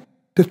 Yeah.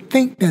 To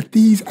think that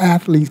these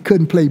athletes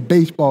couldn't play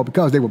baseball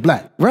because they were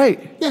black.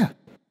 Right. Yeah.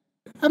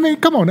 I mean,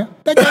 come on now.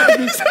 That got to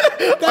be,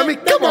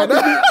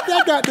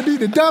 that got to be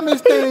the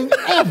dumbest thing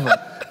ever.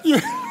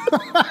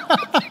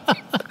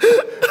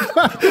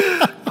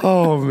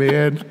 Oh,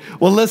 man.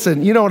 Well,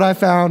 listen, you know what I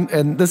found,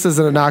 and this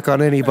isn't a knock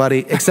on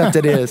anybody, except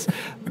it is.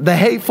 The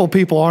hateful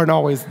people aren't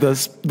always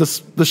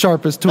the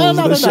sharpest tools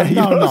in the shed.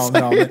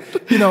 No.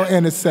 You know,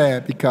 and it's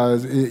sad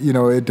because,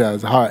 it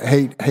does.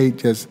 Hate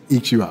just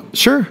eats you up.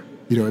 Sure.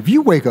 You know, if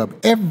you wake up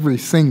every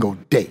single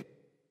day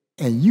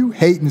and you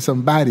hating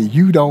somebody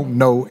you don't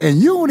know,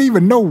 and you don't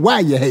even know why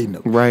you're hating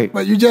them. Right.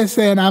 But you're just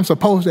saying, I'm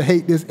supposed to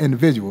hate this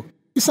individual.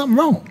 There's something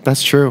wrong.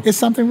 That's true. It's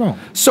something wrong.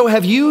 So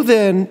have you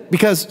then,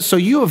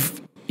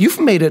 you've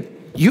made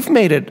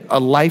it a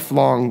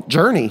lifelong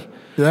journey.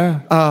 Yeah.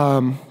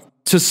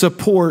 To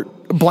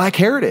support Black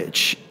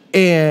heritage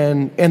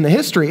and the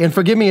history. And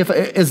forgive me if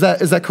is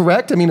that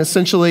correct? I mean,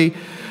 essentially,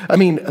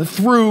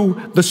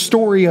 through the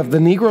story of the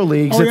Negro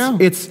Leagues,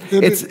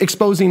 it's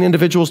exposing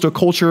individuals to a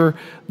culture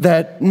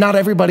that not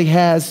everybody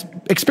has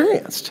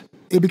experienced.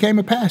 It became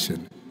a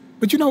passion.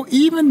 But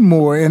even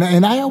more,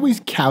 and I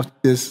always couch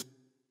this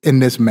in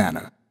this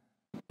manner.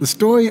 The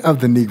story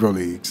of the Negro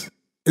Leagues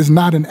is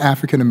not an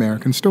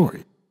African-American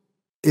story.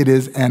 It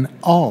is an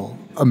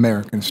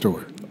all-American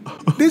story.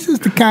 This is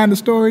the kind of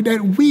story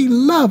that we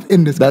love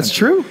in this country. That's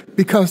true.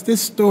 Because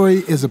this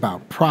story is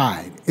about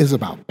pride, is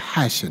about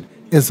passion,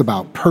 is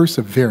about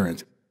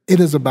perseverance. It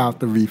is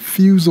about the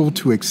refusal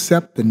to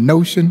accept the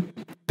notion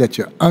that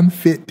you're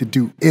unfit to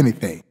do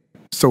anything,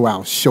 so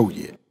I'll show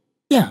you.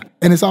 Yeah,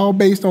 and it's all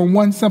based on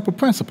one simple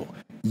principle.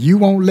 You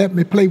won't let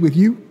me play with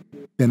you,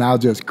 then I'll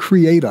just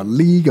create a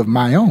league of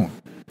my own.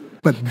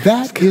 But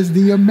that is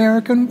the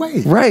American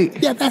way.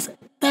 Right. Yeah, that's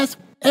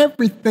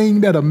everything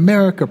that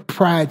America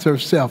prides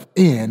herself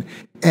in,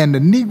 and the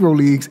Negro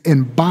Leagues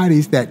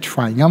embodies that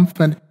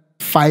triumphant,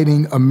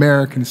 fighting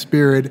American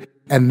spirit,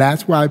 and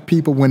that's why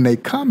people, when they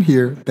come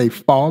here, they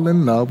fall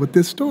in love with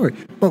this story.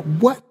 But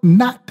what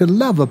not to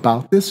love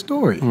about this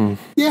story?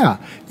 Yeah,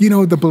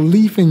 the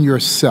belief in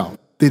yourself,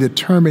 the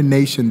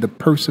determination, the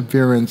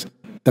perseverance,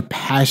 the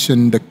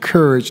passion, the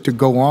courage to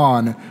go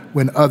on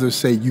when others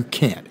say you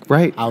can't.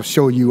 Right. I'll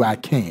show you I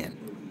can.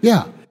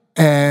 Yeah.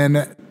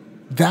 And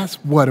that's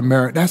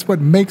what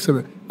makes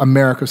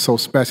America so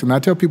special. And I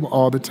tell people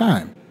all the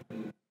time,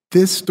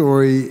 this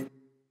story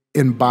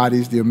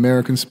embodies the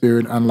American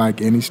spirit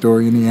unlike any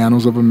story in the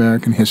annals of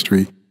American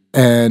history.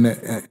 And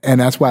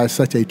that's why it's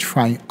such a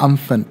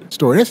triumphant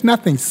story. There's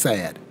nothing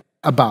sad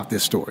about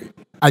this story.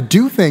 I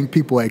do think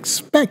people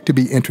expect to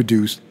be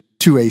introduced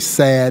to a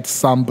sad,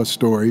 somber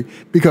story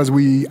because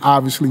we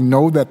obviously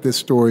know that this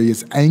story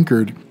is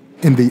anchored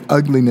in the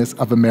ugliness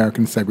of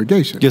American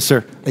segregation. Yes,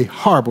 sir. A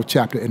horrible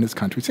chapter in this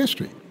country's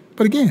history.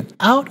 But again,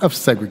 out of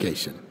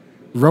segregation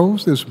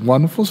rose this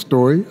wonderful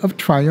story of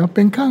triumph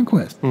and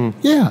conquest.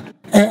 Yeah.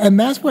 And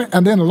that's where,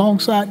 and then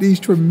alongside these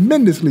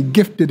tremendously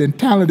gifted and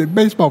talented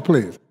baseball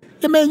players.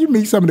 Yeah, man, you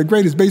meet some of the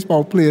greatest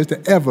baseball players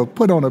to ever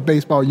put on a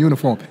baseball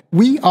uniform.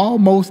 We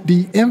almost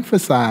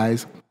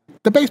de-emphasize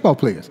the baseball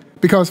players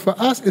because for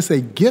us, it's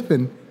a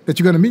given that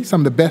you're going to meet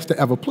some of the best to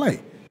ever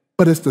play.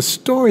 But it's the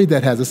story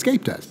that has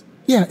escaped us.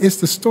 Yeah, it's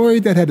the story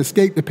that had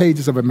escaped the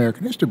pages of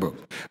American history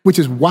books, which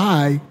is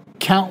why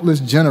countless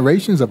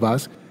generations of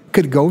us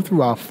could go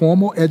through our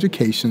formal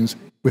educations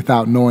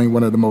without knowing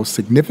one of the most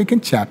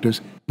significant chapters,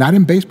 not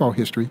in baseball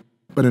history,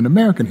 but in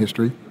American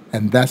history,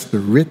 and that's the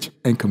rich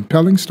and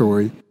compelling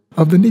story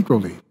of the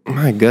Negro League.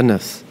 My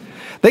goodness.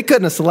 They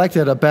couldn't have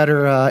selected a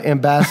better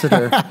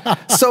ambassador.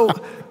 So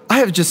I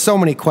have just so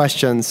many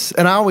questions,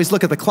 and I always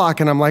look at the clock,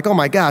 and I'm like, oh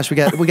my gosh, we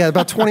got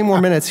about 20 more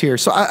minutes here.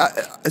 So,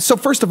 so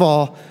first of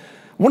all,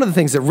 one of the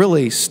things that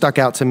really stuck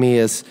out to me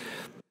is,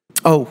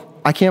 oh,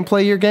 I can't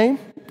play your game?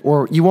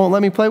 Or you won't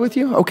let me play with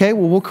you? Okay,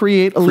 well, we'll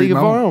create a league of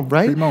our own,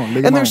 right?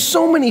 And there's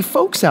so many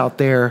folks out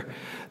there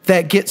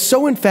that get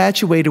so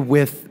infatuated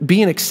with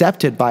being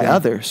accepted by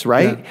others,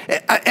 right?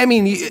 Yeah. I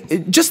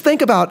mean, just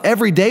think about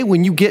every day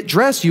when you get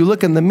dressed, you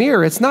look in the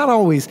mirror, it's not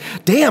always,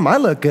 damn, I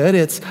look good.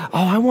 It's,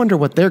 oh, I wonder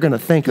what they're going to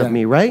think of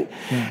me, right?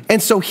 Yeah.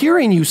 And so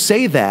hearing you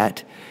say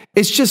that,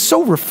 it's just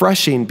so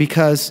refreshing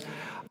because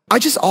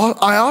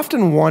I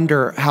often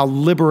wonder how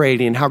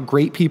liberating, how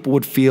great people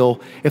would feel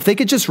if they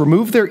could just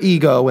remove their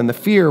ego and the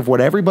fear of what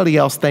everybody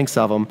else thinks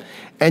of them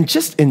and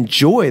just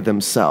enjoy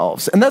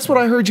themselves. And that's what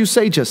I heard you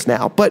say just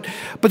now. But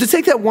to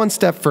take that one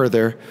step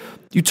further,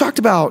 you talked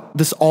about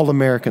this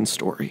all-American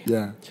story.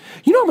 Yeah.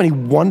 You know how many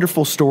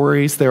wonderful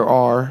stories there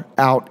are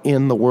out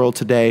in the world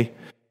today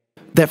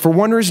that for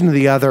one reason or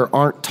the other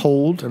aren't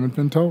told? Haven't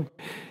been told.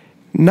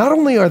 Not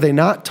only are they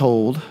not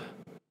told,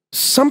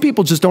 some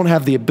people just don't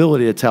have the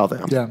ability to tell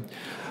them. Yeah.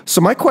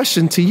 So my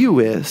question to you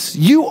is,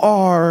 you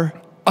are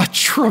a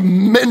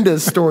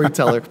tremendous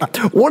storyteller.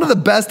 One of the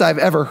best I've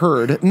ever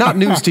heard. Not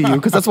news to you,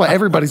 because that's why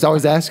everybody's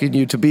always asking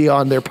you to be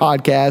on their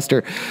podcast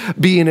or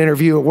be an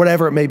interview or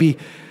whatever it may be.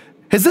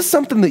 Is this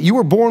something that you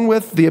were born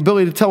with, the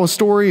ability to tell a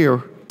story,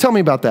 or tell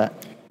me about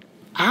that?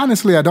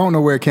 Honestly, I don't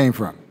know where it came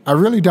from. I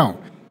really don't.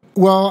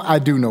 Well, I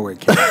do know where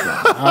it came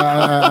from.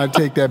 I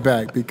take that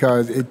back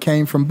because it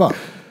came from Buck.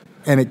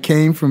 And it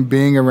came from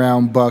being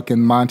around Buck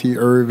and Monty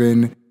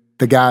Irvin,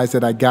 the guys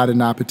that I got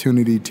an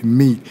opportunity to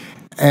meet.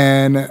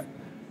 And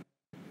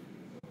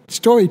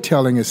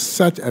storytelling is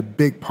such a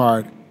big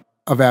part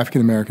of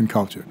African-American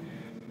culture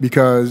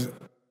because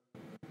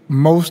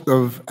most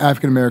of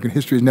African-American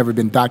history has never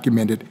been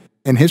documented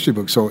in history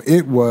books. So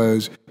it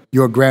was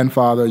your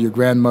grandfather, your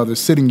grandmother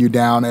sitting you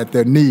down at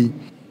their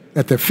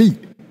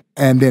feet,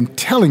 and then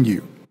telling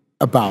you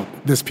about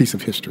this piece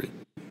of history.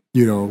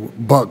 You know,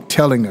 Buck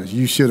telling us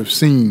you should have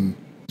seen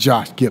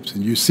Josh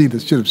Gibson. You should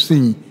have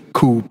seen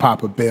Cool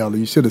Papa Bell.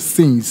 You should have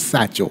seen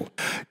Satchel.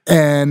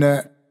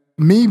 And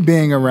me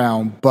being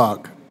around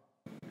Buck,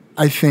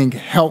 I think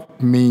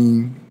helped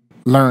me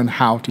learn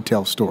how to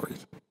tell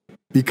stories.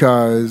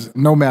 Because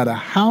no matter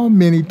how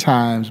many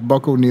times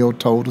Buck O'Neil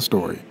told a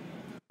story,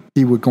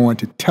 he was going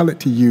to tell it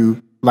to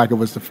you like it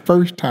was the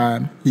first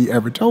time he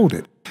ever told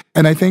it.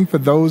 And I think for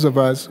those of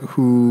us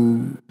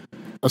who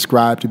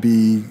ascribe to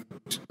be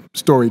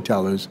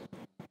storytellers,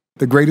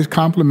 the greatest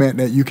compliment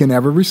that you can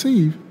ever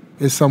receive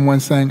is someone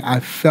saying,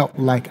 I felt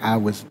like I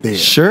was there.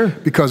 Sure.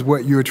 Because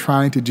what you're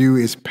trying to do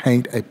is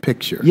paint a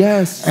picture.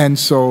 Yes. And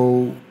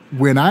so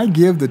when I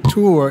give the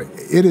tour,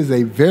 it is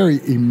a very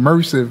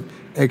immersive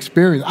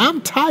experience. I'm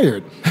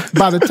tired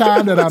by the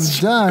time that I'm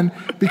done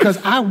because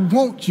I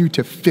want you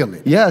to feel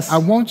it. Yes. I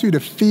want you to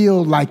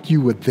feel like you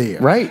were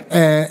there. Right.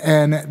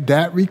 And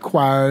that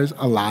requires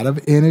a lot of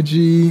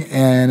energy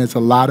and it's a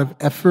lot of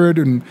effort,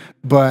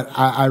 but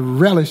I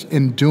relish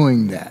in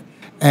doing that.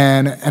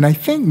 And I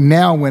think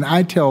now when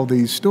I tell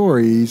these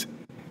stories,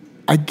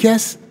 I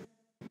guess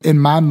in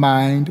my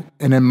mind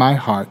and in my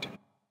heart,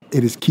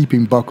 it is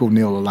keeping Buck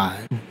O'Neil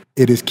alive.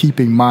 It is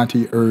keeping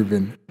Monty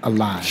Irvin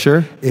alive.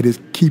 Sure. It is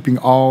keeping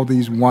all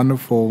these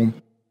wonderful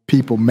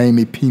people,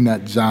 Mamie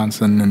Peanut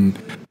Johnson, and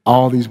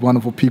all these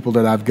wonderful people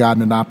that I've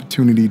gotten an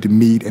opportunity to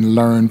meet and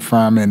learn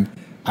from. And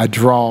I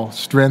draw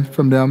strength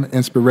from them,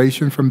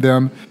 inspiration from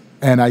them,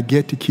 and I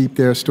get to keep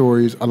their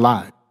stories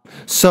alive.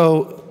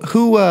 So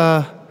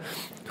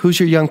who's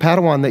your young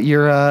Padawan that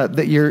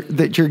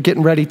you're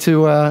getting ready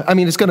to? I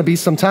mean, it's going to be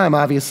some time,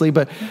 obviously,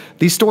 but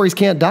these stories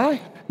can't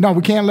die. No,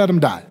 we can't let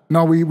them die.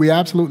 No, we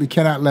absolutely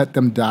cannot let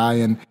them die.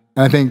 And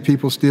I think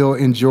people still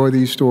enjoy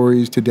these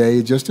stories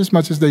today just as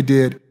much as they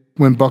did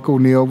when Buck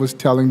O'Neil was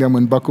telling them,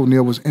 when Buck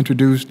O'Neil was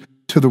introduced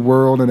to the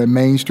world in a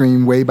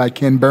mainstream way by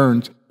Ken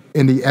Burns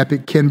in the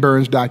epic Ken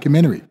Burns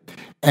documentary.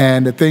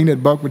 And the thing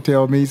that Buck would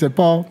tell me, he said,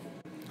 Paul,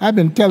 I've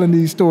been telling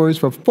these stories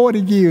for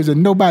 40 years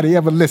and nobody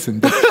ever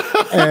listened.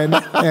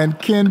 And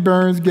Ken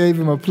Burns gave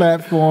him a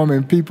platform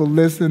and people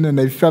listened and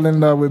they fell in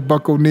love with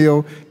Buck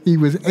O'Neil. He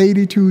was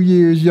 82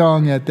 years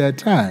young at that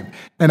time.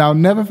 And I'll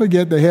never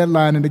forget the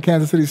headline in the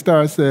Kansas City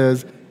Star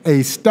says,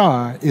 a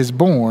star is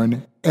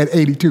born at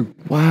 82.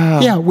 Wow.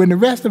 Yeah, when the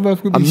rest of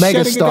us would be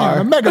shutting it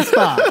down. A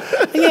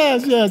megastar.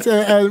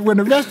 Yes. When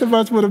the rest of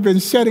us would have been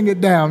shutting it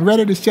down,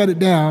 ready to shut it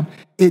down,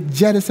 it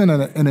jettisoned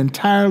an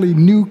entirely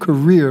new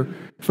career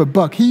for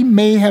Buck. He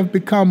may have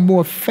become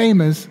more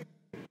famous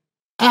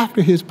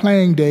after his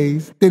playing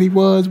days than he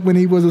was when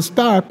he was a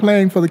star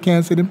playing for the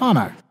Kansas City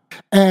Monarchs.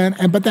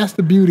 But that's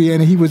the beauty,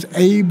 and he was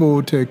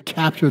able to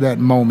capture that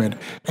moment,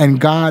 and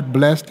God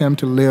blessed him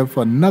to live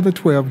for another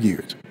 12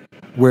 years,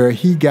 where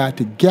he got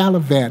to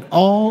gallivant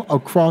all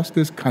across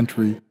this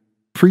country,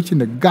 preaching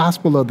the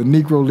gospel of the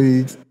Negro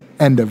Leagues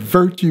and the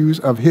virtues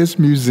of his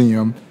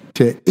museum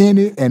to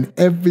any and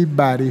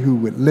everybody who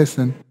would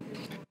listen.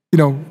 You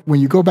know, when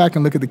you go back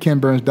and look at the Ken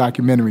Burns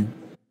documentary,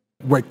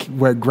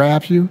 what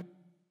grabs you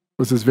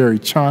was this very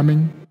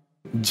charming,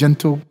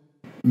 gentle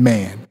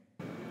man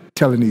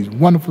telling these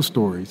wonderful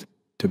stories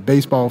to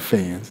baseball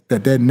fans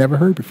that they'd never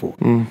heard before.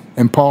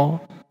 And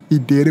Paul, he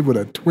did it with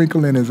a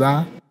twinkle in his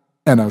eye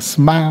and a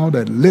smile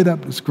that lit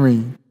up the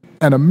screen.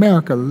 And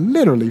America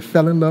literally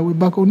fell in love with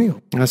Buck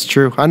O'Neil. That's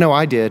true. I know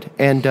I did.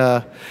 And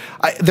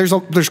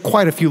there's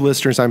quite a few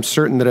listeners, I'm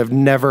certain, that have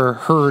never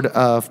heard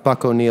of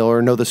Buck O'Neil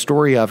or know the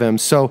story of him.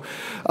 So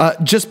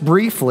just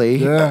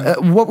briefly,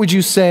 what would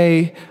you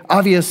say?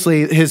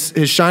 Obviously, his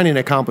shining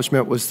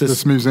accomplishment was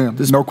this museum,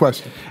 no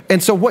question.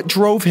 And so what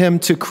drove him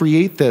to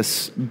create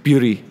this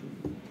beauty?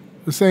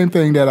 The same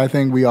thing that I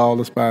think we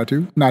all aspire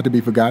to, not to be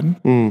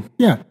forgotten.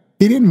 Yeah.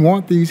 He didn't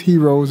want these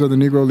heroes of the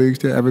Negro Leagues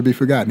to ever be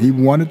forgotten. He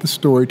wanted the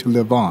story to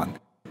live on.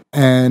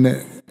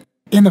 And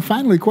in the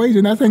final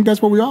equation, I think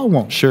that's what we all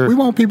want. Sure. We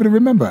want people to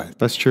remember us.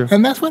 That's true.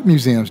 And that's what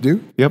museums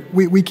do. Yep.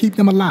 We keep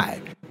them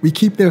alive. We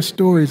keep their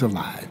stories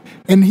alive.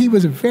 And he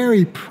was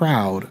very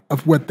proud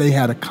of what they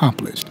had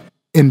accomplished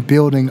in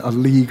building a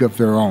league of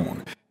their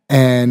own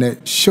and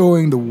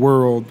showing the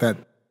world that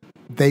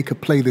they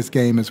could play this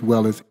game as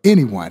well as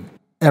anyone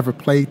ever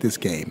played this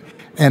game.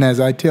 And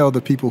as I tell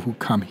the people who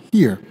come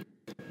here,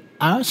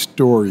 our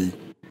story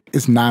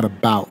is not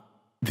about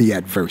the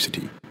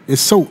adversity.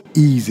 It's so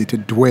easy to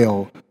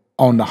dwell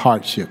on the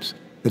hardships,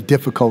 the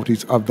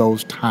difficulties of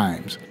those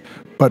times.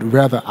 But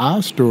rather,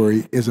 our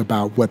story is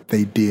about what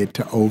they did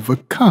to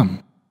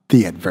overcome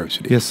the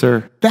adversity. Yes,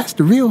 sir. That's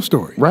the real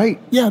story. Right.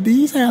 Yeah,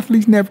 these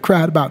athletes never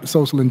cried about the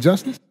social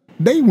injustice.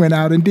 They went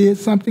out and did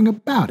something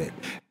about it.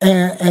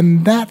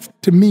 And that,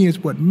 to me, is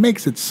what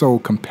makes it so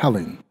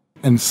compelling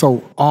and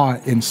so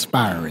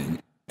awe-inspiring.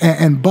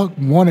 And Buck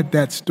wanted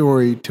that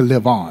story to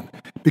live on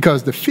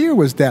because the fear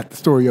was that the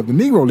story of the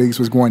Negro Leagues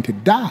was going to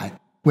die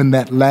when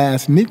that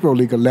last Negro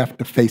Leaguer left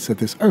the face of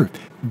this earth.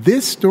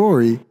 This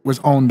story was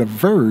on the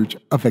verge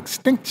of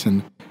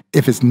extinction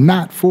if it's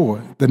not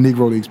for the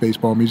Negro Leagues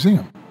Baseball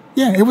Museum.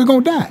 Yeah, it was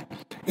going to die.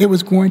 It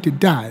was going to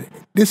die.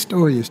 This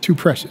story is too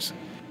precious.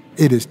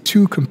 It is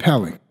too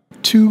compelling,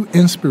 too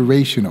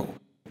inspirational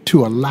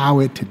to allow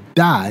it to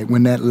die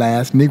when that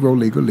last Negro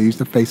Leaguer leaves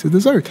the face of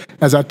this earth.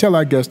 As I tell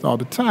our guests all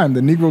the time, the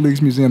Negro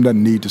Leagues Museum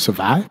doesn't need to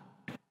survive.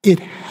 It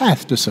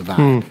has to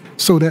survive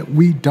so that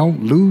we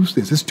don't lose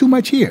this. It's too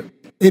much here.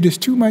 It is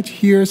too much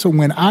here, so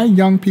when our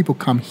young people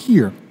come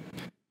here,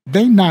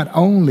 they not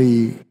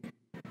only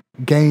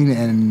gain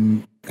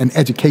an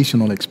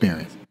educational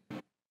experience,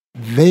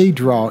 they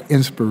draw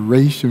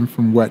inspiration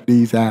from what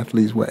these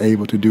athletes were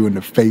able to do in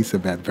the face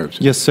of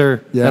adversity. Yes,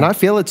 sir. Yeah. And I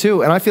feel it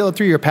too. And I feel it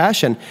through your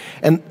passion.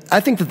 And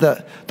I think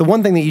that the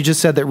one thing that you just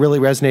said that really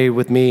resonated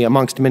with me,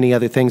 amongst many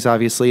other things,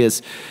 obviously,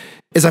 is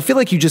I feel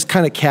like you just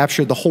kind of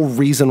captured the whole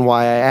reason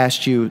why I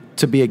asked you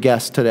to be a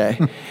guest today.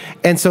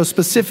 And so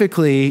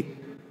specifically,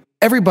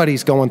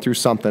 everybody's going through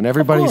something.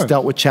 Everybody's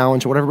dealt with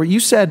challenge or whatever. But you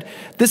said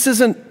this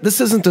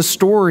isn't a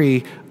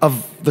story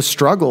of the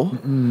struggle.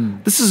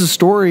 This is a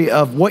story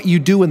of what you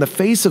do in the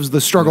face of the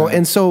struggle.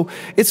 And so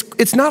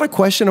it's not a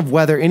question of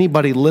whether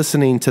anybody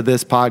listening to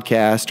this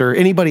podcast or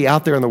anybody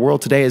out there in the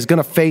world today is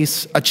going to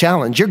face a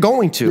challenge. You're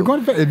going to. You're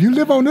going to. If you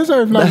live on this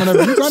earth long enough,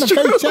 you're going to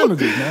face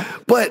challenges, man.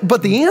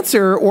 But the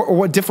answer or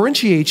what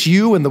differentiates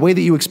you and the way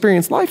that you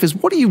experience life is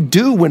what do you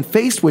do when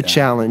faced with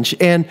challenge?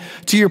 And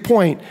to your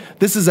point,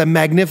 this is a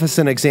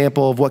magnificent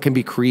example of what can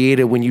be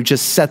created when you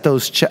just set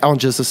those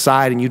challenges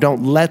aside and you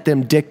don't let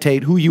them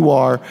dictate who you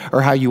are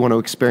or how you want to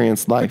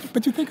experience life.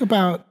 But you think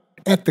about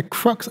at the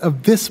crux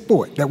of this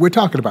sport that we're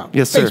talking about,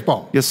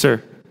 baseball. Yes,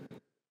 sir.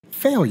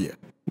 Failure.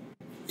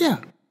 Yeah,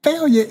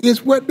 failure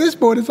is what this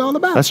sport is all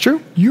about. That's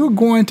true. You're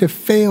going to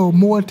fail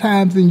more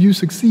times than you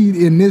succeed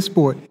in this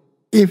sport.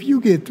 If you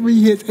get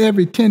 3 hits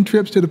every 10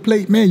 trips to the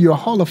plate, man, you're a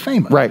Hall of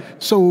Famer. Right.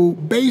 So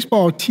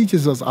baseball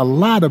teaches us a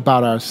lot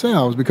about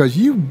ourselves because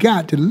you've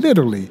got to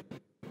literally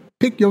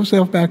pick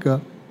yourself back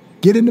up,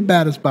 get in the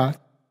batter's box,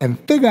 and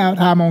figure out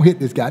how I'm going to hit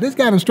this guy. This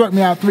guy done struck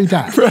me out 3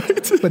 times.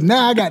 Right. But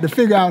now I got to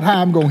figure out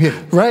how I'm going to hit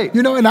him. Right.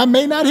 You know, and I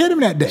may not hit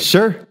him that day.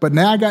 Sure. But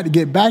now I got to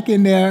get back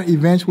in there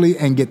eventually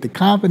and get the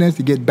confidence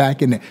to get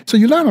back in there. So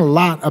you learn a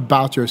lot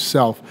about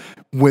yourself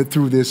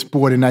through this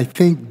sport, and I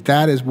think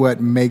that is what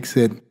makes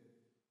it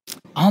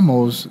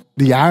almost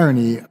the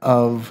irony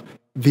of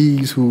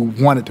these who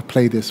wanted to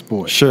play this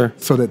sport. Sure.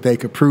 So that they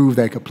could prove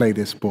they could play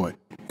this sport.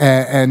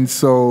 And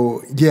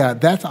so, yeah,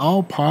 that's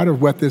all part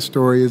of what this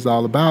story is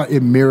all about.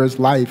 It mirrors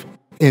life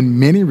in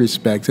many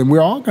respects, and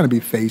we're all going to be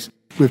faced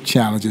with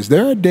challenges.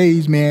 There are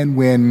days, man,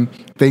 when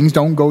things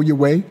don't go your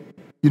way.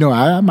 You know,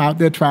 I'm out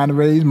there trying to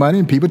raise money,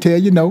 and people tell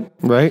you no.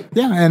 Right.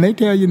 Yeah, and they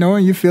tell you no,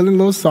 and you're feeling a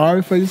little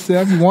sorry for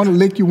yourself. You want to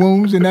lick your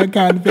wounds and that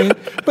kind of thing.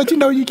 But you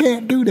know you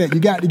can't do that. You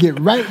got to get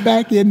right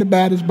back in the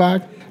batter's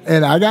box.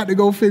 And I got to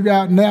go figure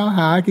out now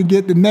how I can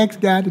get the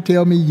next guy to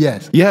tell me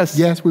yes. Yes.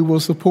 Yes, we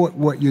will support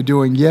what you're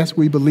doing. Yes,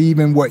 we believe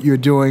in what you're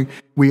doing.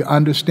 We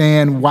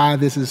understand why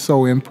this is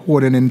so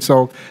important. And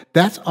so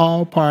that's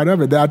all part of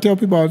it. I tell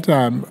people all the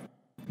time,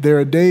 there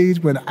are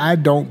days when I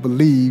don't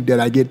believe that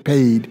I get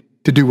paid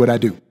to do what I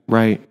do.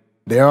 Right.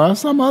 There are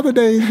some other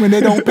days when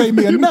they don't pay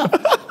me enough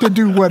to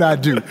do what I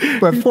do.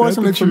 But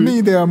fortunately for me,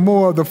 there are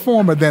more of the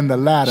former than the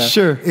latter.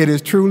 Sure. It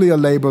is truly a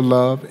labor of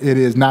love. It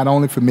is not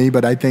only for me,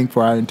 but I think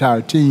for our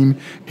entire team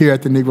here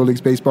at the Negro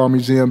Leagues Baseball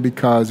Museum,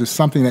 because it's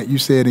something that you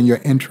said in your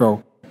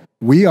intro.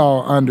 We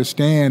all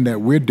understand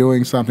that we're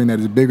doing something that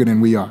is bigger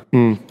than we are.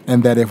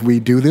 And that if we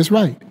do this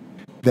right,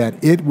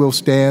 that it will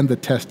stand the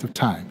test of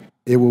time.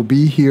 It will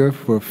be here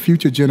for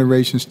future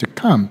generations to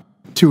come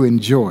to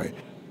enjoy.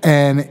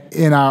 And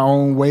in our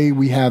own way,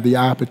 we have the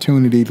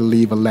opportunity to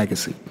leave a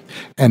legacy.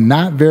 And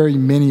not very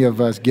many of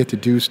us get to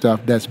do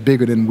stuff that's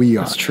bigger than we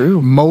are. That's true.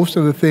 Most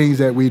of the things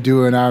that we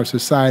do in our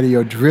society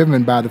are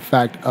driven by the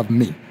fact of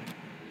me.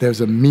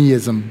 There's a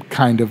meism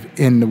kind of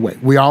in the way.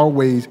 We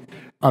always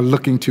are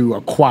looking to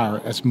acquire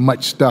as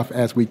much stuff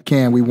as we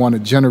can. We want to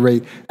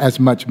generate as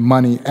much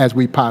money as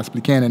we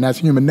possibly can. And that's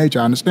human nature,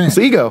 I understand. It's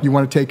ego. You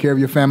want to take care of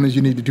your families,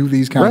 you need to do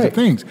these kinds of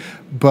things.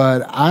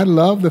 But I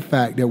love the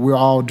fact that we're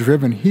all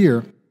driven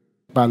here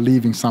by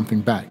leaving something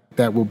back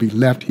that will be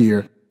left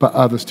here for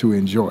others to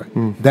enjoy.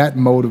 That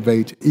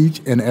motivates each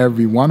and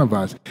every one of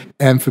us.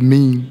 And for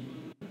me,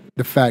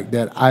 the fact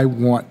that I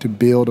want to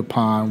build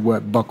upon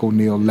what Buck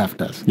O'Neil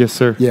left us. Yes,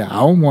 sir. Yeah, I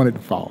don't want it to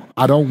fall.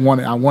 I don't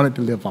want it. I want it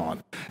to live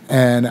on.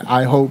 And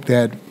I hope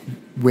that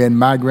when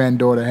my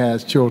granddaughter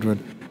has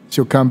children,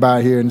 she'll come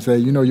by here and say,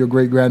 you know, your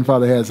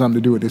great-grandfather had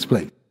something to do with this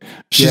place.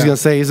 She's going to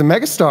say he's a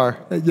megastar.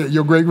 Yeah,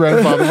 your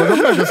great-grandfather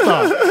was a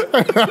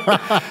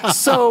megastar.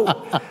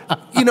 So,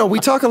 you know, we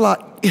talk a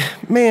lot.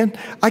 Man,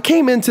 I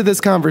came into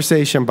this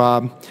conversation,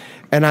 Bob,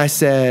 and I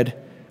said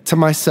to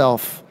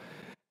myself,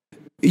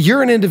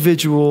 you're an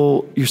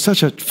individual, you're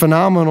such a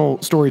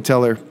phenomenal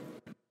storyteller.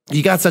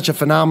 You got such a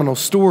phenomenal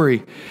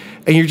story,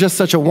 and you're just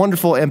such a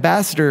wonderful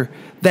ambassador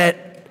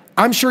that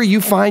I'm sure you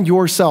find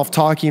yourself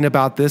talking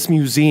about this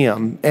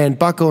museum and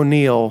Buck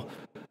O'Neil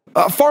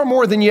far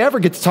more than you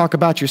ever get to talk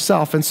about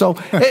yourself. And so,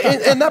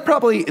 and that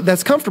probably,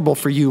 that's comfortable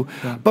for you.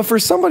 Yeah. But for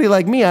somebody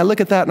like me, I look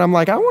at that and I'm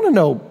like, I want to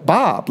know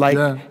Bob. Like,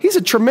 he's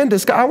a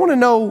tremendous guy. I want to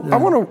know, I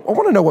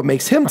want to know what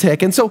makes him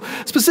tick. And so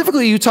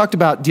specifically, you talked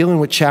about dealing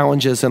with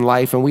challenges in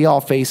life, and we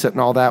all face it and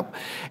all that.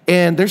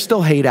 And there's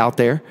still hate out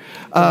there.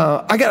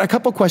 I got a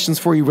couple questions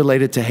for you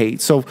related to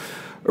hate. So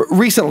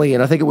recently,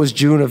 and I think it was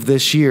June of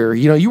this year,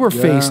 you know, you were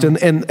faced, and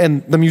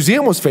the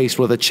museum was faced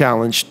with a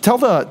challenge. Tell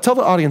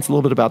the audience a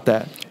little bit about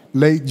that.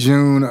 Late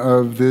June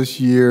of this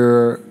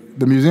year,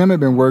 the museum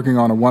had been working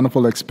on a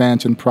wonderful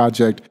expansion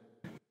project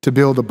to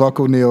build the Buck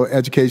O'Neil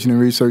Education and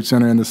Research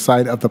Center in the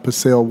site of the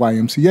Purcell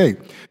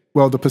YMCA.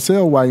 Well, the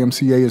Purcell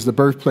YMCA is the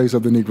birthplace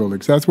of the Negro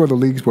Leagues. That's where the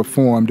leagues were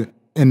formed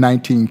in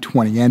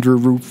 1920. Andrew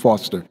Root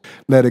Foster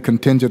led a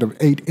contingent of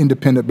 8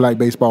 independent black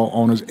baseball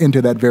owners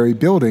into that very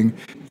building,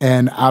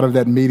 and out of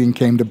that meeting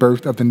came the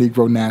birth of the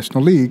Negro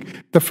National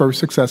League, the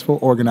first successful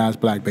organized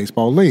black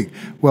baseball league.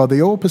 Well,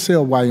 the old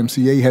Purcell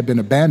YMCA had been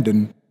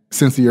abandoned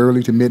since the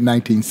early to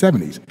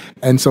mid-1970s.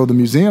 And so the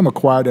museum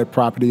acquired that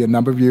property a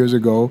number of years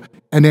ago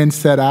and then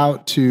set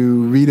out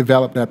to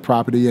redevelop that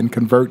property and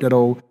convert that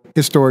old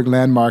historic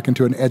landmark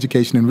into an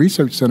education and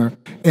research center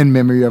in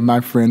memory of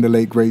my friend, the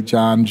late, great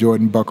John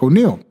Jordan Buck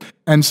O'Neil.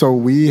 And so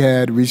we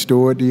had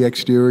restored the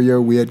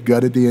exterior, we had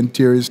gutted the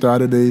interior,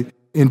 started the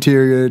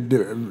interior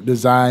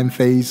design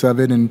phase of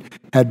it, and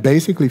had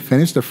basically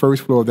finished the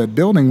first floor of that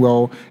building.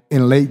 Well,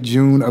 in late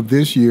June of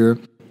this year,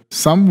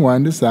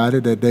 someone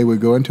decided that they would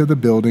go into the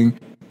building,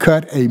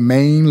 cut a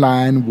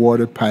mainline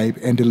water pipe,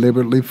 and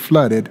deliberately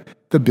flooded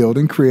the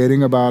building,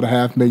 creating about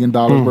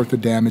 $500,000 worth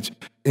of damage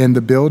in the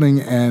building.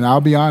 And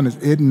I'll be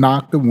honest, it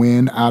knocked the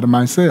wind out of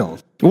my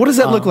sails. What does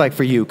that look like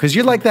for you? Because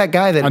you're like that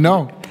guy that... I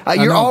know.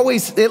 You're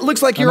always... It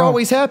looks like you're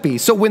always happy.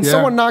 So when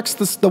someone knocks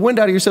the wind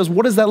out of your sails,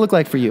 what does that look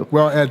like for you?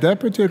 Well, at that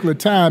particular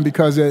time,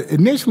 because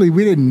initially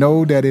we didn't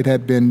know that it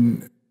had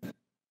been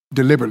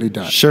deliberately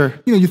done. Sure.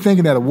 You know, you're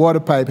thinking that a water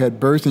pipe had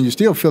burst and you're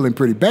still feeling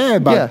pretty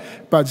bad about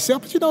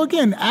yourself. But, you know,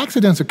 again,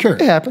 accidents occur.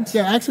 It happens.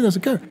 Yeah, accidents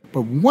occur.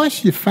 But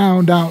once you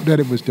found out that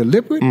it was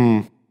deliberate,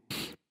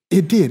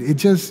 it did. It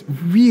just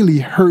really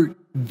hurt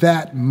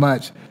that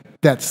much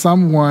that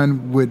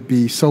someone would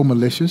be so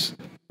malicious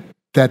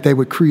that they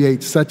would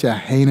create such a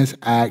heinous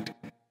act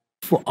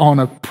on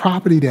a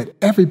property that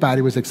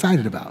everybody was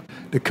excited about.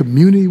 The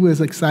community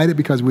was excited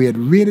because we had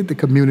ridded the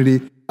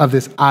community of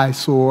this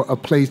eyesore, a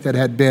place that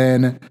had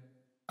been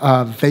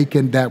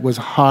vacant that was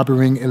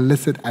harboring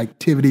illicit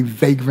activity.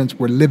 Vagrants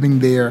were living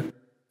there.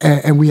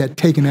 And we had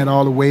taken that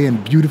all away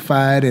and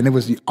beautified, and it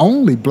was the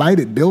only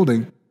blighted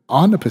building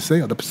on the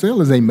Paseo. The Paseo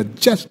is a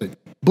majestic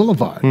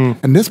boulevard,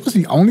 and this was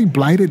the only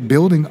blighted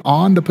building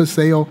on the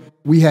Paseo.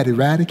 We had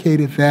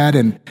eradicated that,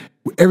 and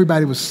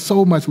everybody was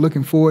so much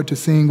looking forward to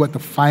seeing what the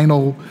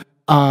final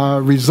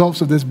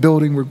results of this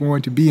building were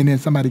going to be, and then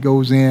somebody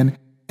goes in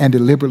and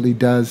deliberately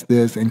does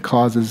this and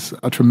causes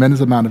a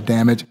tremendous amount of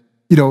damage,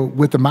 you know,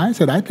 with the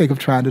mindset, I think, of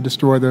trying to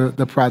destroy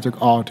the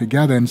project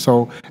altogether. And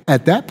so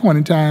at that point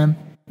in time,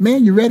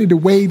 man, you're ready to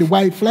wave the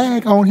white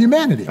flag on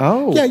humanity.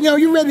 Oh. Yeah, you know,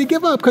 you're ready to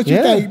give up because you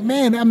think,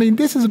 man, I mean,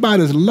 this is about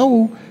as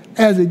low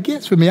as it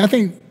gets for me. I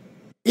think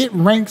it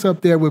ranks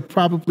up there with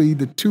probably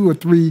the 2 or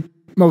 3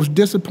 most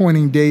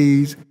disappointing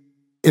days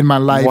in my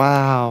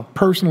life,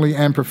 personally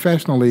and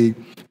professionally,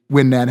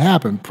 when that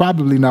happened.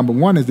 Probably number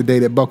 1 is the day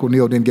that Buck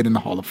O'Neil didn't get in the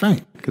Hall of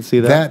Fame. I could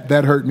see that.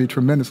 That hurt me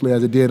tremendously,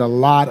 as it did a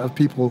lot of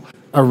people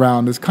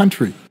around this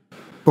country.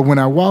 But when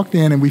I walked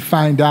in and we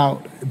find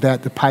out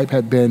that the pipe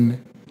had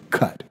been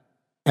cut,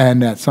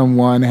 and that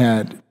someone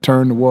had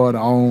turned the water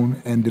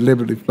on and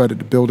deliberately flooded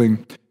the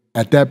building,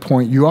 at that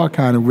point, you are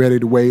kind of ready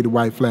to wave the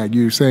white flag.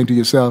 You're saying to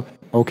yourself,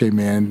 okay,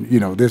 man, you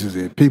know, this is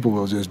it. People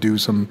will just do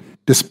some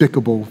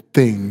despicable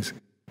things.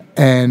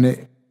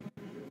 And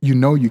you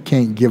know you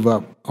can't give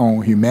up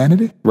on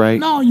humanity. Right.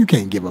 No, you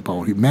can't give up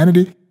on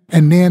humanity.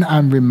 And then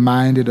I'm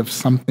reminded of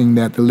something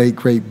that the late,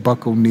 great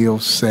Buck O'Neil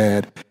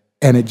said,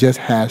 and it just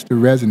has to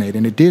resonate.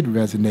 And it did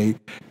resonate,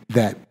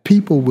 that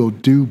people will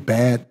do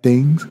bad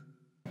things,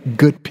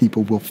 good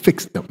people will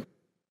fix them.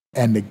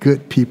 And the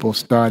good people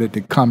started to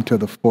come to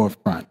the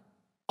forefront.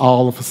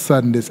 All of a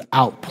sudden, this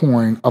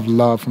outpouring of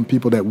love from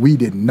people that we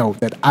didn't know,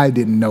 that I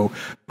didn't know,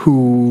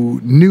 who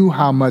knew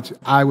how much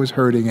I was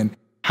hurting and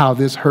how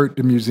this hurt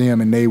the museum,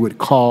 and they would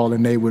call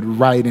and they would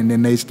write, and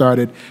then they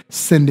started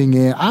sending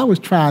in. I was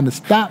trying to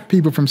stop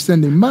people from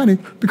sending money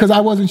because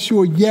I wasn't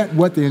sure yet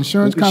what the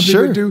insurance company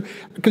would do,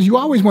 because you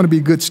always want to be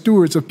good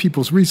stewards of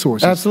people's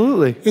resources.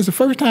 Absolutely. It's the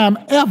first time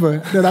ever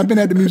that I've been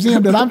at the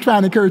museum that I'm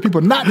trying to encourage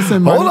people not to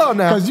send money. Hold on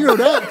now. Because you know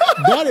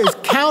that is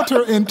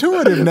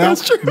counterintuitive now.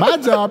 That's true. My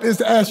job is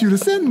to ask you to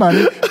send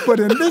money, but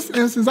in this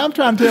instance, I'm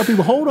trying to tell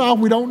people, hold off,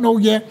 we don't know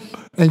yet.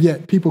 And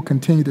yet people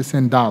continue to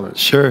send dollars.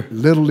 Sure.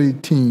 Little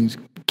league teams,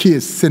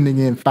 kids sending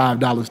in $5,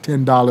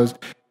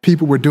 $10.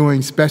 People were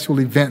doing special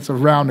events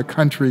around the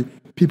country,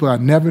 people I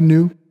never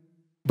knew,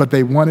 but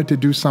they wanted to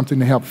do something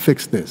to help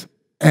fix this.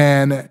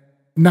 And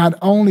not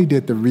only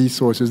did the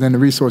resources, and the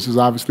resources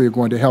obviously are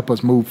going to help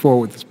us move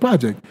forward with this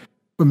project,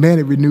 but man,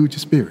 it renewed your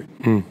spirit.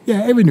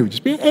 Yeah, it renewed your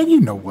spirit. And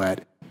you know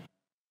what?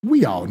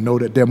 We all know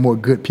that there are more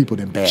good people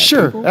than bad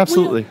people. Sure,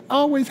 absolutely.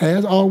 Always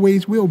has,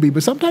 always will be.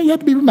 But sometimes you have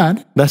to be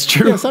reminded. That's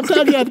true. Yeah,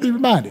 sometimes you have to be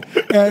reminded.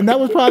 And that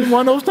was probably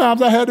one of those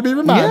times I had to be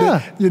reminded.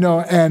 Yeah. You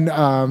know, and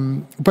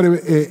but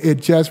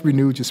it just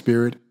renewed your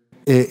spirit.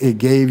 It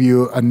gave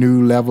you a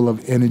new level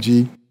of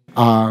energy.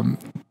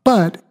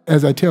 But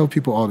as I tell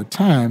people all the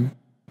time,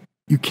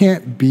 you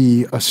can't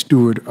be a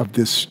steward of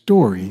this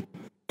story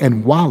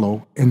and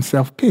wallow in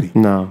self-pity.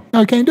 No,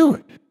 you can't do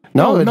it.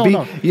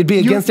 No, you'd be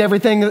against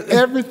everything.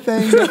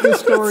 Everything that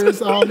this story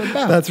is all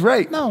about. That's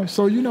right. No,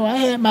 so, you know, I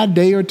had my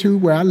day or two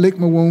where I licked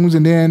my wounds,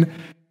 and then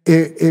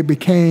it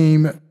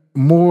became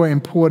more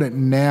important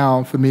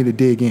now for me to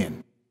dig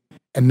in.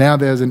 And now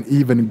there's an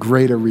even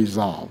greater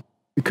resolve,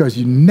 because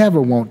you never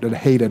want the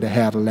hater to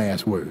have the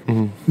last word.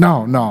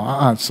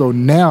 No. So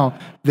now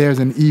there's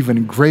an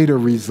even greater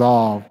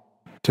resolve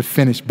to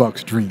finish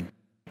Buck's dream.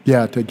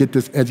 Yeah, to get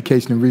this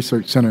education and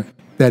research center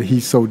that he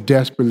so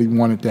desperately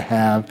wanted to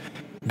have,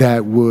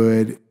 that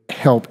would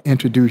help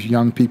introduce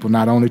young people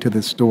not only to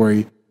this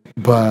story,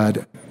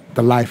 but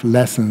the life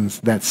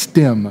lessons that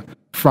stem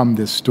from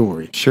this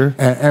story. Sure.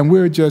 And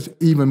we're just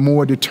even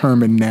more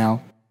determined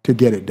now to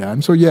get it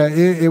done. So yeah,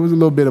 it was a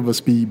little bit of a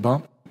speed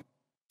bump,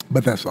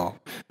 but that's all.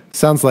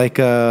 Sounds like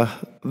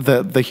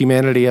the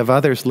humanity of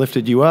others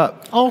lifted you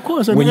up. Oh, of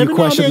course. When you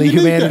question the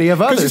humanity of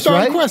others, you start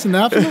right? to question,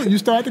 absolutely. You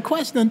start to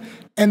question,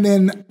 and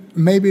then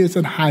maybe it's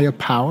a higher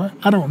power.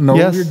 I don't know.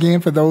 Yes.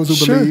 Again, for those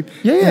who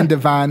believe in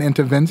divine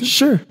intervention.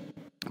 Sure.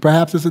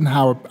 Perhaps it's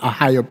a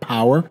higher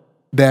power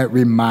that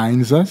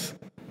reminds us,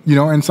 you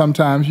know, and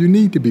sometimes you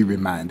need to be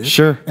reminded.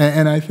 Sure.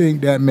 And I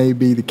think that may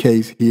be the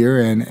case here.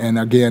 And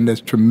again,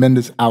 there's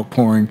tremendous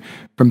outpouring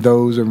from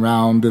those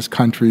around this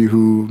country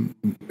who,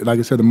 like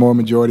I said, the more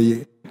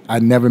majority I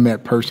never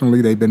met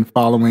personally. They've been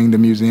following the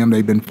museum.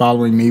 They've been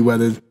following me,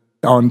 whether it's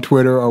on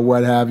Twitter or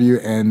what have you.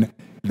 And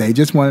they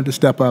just wanted to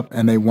step up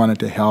and they wanted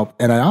to help.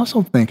 And I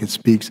also think it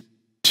speaks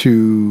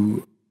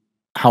to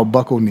how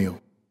Buck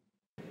O'Neil,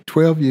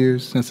 12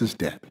 years since his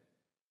death,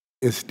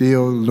 is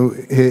still,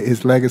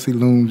 his legacy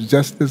looms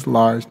just as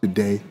large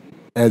today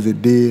as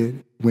it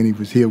did when he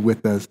was here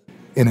with us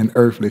in an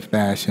earthly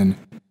fashion.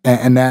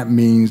 And that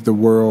means the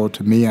world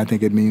to me. I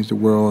think it means the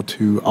world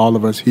to all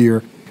of us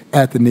here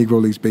at the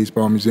Negro Leagues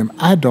Baseball Museum.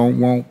 I don't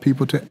want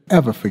people to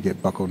ever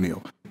forget Buck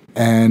O'Neil.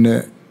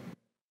 And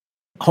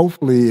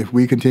hopefully, if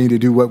we continue to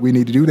do what we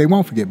need to do, they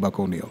won't forget Buck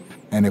O'Neil.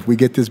 And if we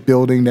get this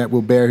building that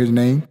will bear his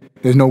name,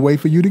 there's no way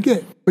for you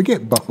to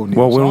forget Buck O'Neil.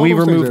 Well, when we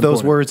remove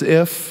those words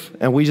 "if"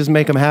 and we just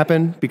make them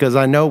happen, because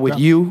I know with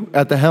you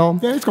at the helm,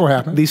 it's going to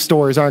happen. These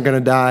stories aren't going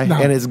to die,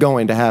 and it's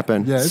going to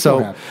happen. Yeah, it's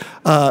going to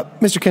happen.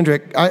 Mr.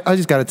 Kendrick, I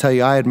just got to tell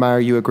you, I admire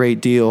you a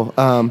great deal.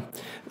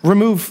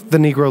 Remove the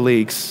Negro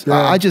Leagues.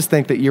 Yeah. I just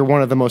think that you're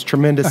one of the most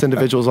tremendous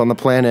individuals on the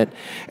planet.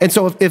 And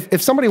so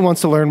if somebody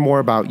wants to learn more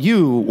about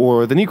you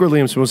or the Negro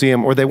Leagues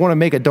Museum, or they want to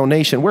make a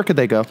donation, where could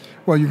they go?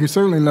 Well, you can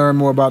certainly learn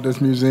more about this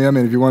museum.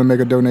 And if you want to make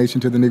a donation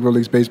to the Negro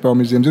Leagues Baseball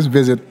Museum, just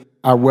visit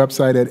our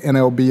website at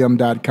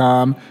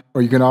nlbm.com,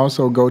 or you can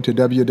also go to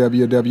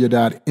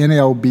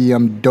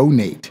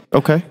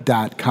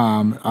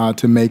www.nlbmdonate.com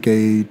to make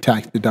a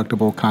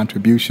tax-deductible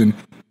contribution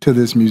to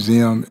this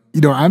museum. You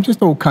know, I'm just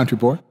an old country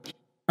boy.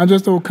 And,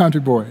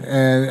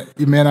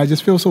 man, I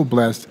just feel so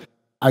blessed.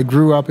 I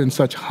grew up in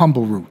such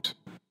humble roots.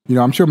 You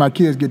know, I'm sure my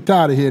kids get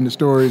tired of hearing the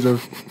stories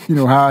of, you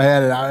know, how I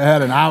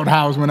had an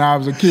outhouse when I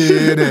was a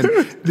kid and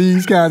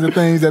these kinds of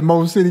things that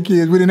most city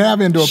kids, we didn't have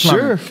indoor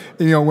plumbing. Sure.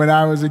 You know, when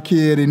I was a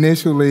kid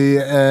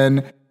initially,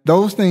 and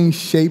those things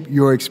shape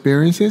your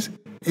experiences.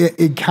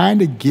 It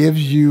kind of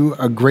gives you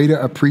a greater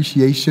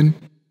appreciation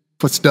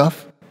for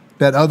stuff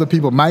that other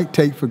people might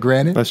take for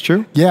granted. That's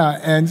true. Yeah,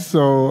 and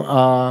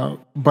so,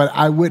 but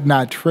I would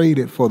not trade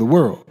it for the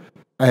world.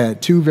 I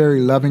had two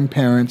very loving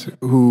parents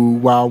who,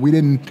 while we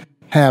didn't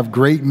have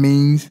great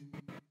means,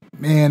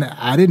 man,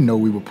 I didn't know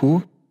we were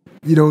poor.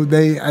 You know,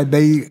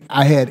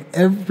 I had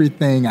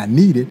everything I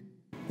needed.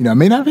 You know, I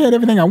may not have had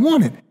everything I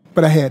wanted,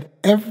 but I had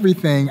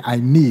everything I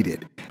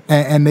needed.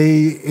 And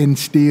they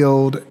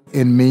instilled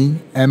in me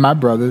and my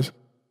brothers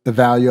the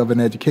value of an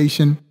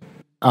education.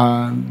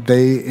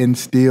 They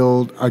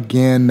instilled,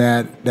 again,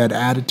 that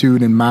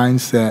attitude and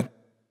mindset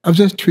of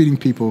just treating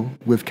people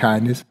with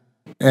kindness.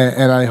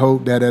 And I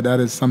hope that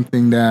is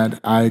something that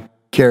I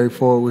carry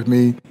forward with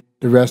me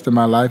the rest of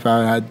my life.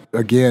 I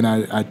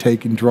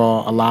take and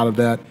draw a lot of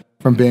that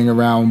from being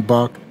around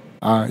Buck.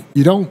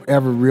 You don't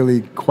ever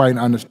really quite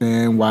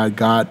understand why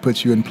God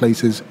puts you in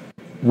places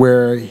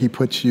where he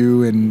puts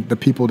you, and the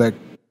people that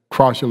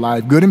cross your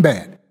life, good and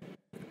bad,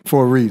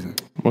 for a reason.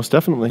 Most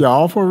definitely. Yeah,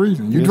 all for a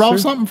reason. You draw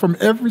something from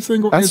every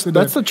single incident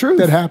that's the truth.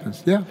 that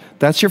happens. Yeah.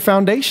 That's your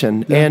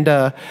foundation. Yeah. And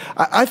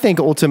I think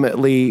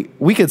ultimately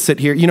we could sit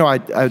here. You know, I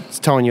was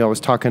telling you I was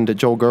talking to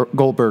Joel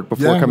Goldberg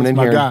before coming in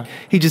here. Guy.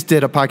 He just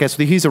did a podcast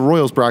with you. He's a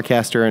Royals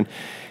broadcaster. And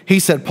he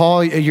said,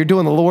 Paul, you're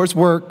doing the Lord's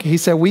work. He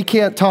said, we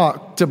can't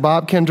talk to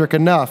Bob Kendrick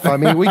enough. I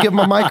mean, we give him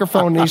a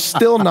microphone and there's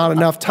still not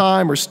enough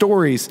time or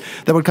stories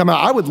that would come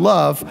out. I would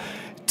love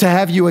to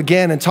have you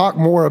again and talk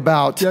more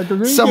about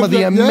some of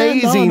the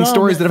amazing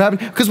stories that have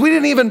happened, because we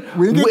didn't even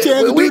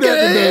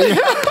today.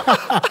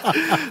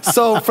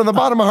 So from the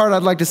bottom of my heart,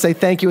 I'd like to say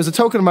thank you. As a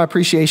token of my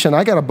appreciation,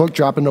 I got a book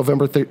dropping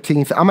November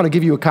 13th. I'm going to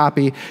give you a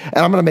copy, and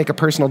I'm going to make a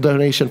personal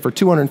donation for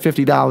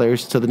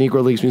 $250 to the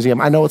Negro Leagues Museum.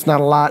 I know it's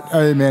not a lot.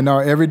 Hey, man, no,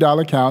 every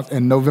dollar counts.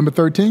 And November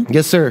 13th?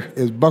 Yes, sir.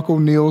 Is Buck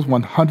O'Neil's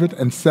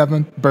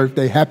 107th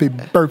birthday. Happy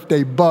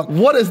birthday, Buck.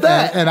 What is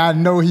that? And I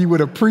know he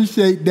would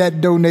appreciate that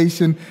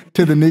donation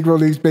to the Negro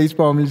Leagues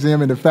Baseball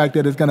Museum, and the fact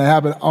that it's going to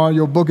happen on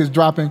your book is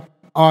dropping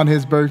on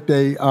his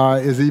birthday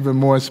is even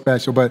more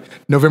special. But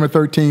November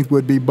 13th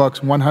would be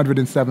Buck's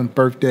 107th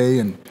birthday,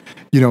 and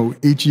you know,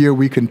 each year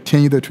we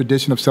continue the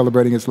tradition of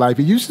celebrating his life.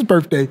 He used his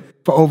birthday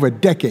for over a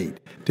decade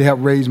to help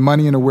raise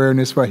money and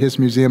awareness for his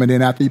museum, and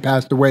then after he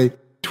passed away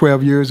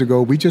 12 years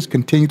ago, we just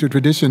continued the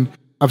tradition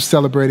of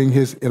celebrating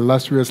his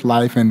illustrious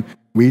life, and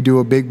we do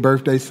a big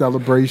birthday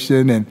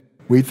celebration, and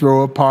we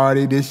throw a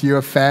party this year,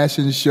 a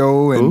fashion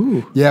show,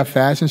 and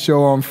fashion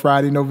show on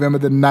Friday, November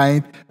the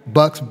 9th,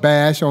 Bucks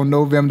Bash on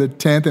November the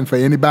 10th, and for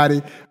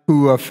anybody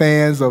who are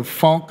fans of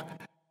funk,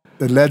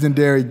 the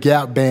legendary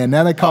Gap Band.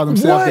 Now they call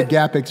themselves the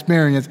Gap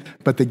Experience,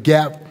 but the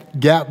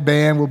Gap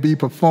Band will be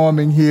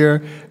performing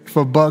here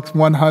for Buck's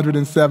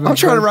 107th I'm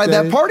trying birthday. to ride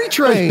that party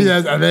train.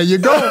 Yes, there you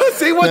go.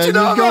 See what you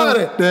know about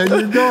it. There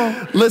you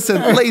go. Listen,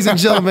 ladies and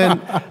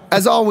gentlemen,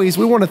 as always,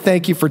 we want to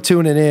thank you for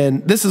tuning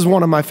in. This is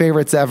one of my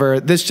favorites ever.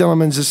 This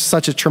gentleman's just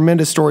such a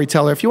tremendous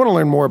storyteller. If you want to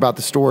learn more about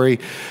the story,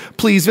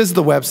 please visit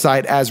the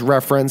website as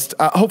referenced.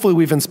 Hopefully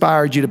we've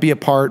inspired you to be a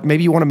part.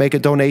 Maybe you want to make a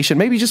donation.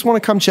 Maybe you just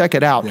want to come check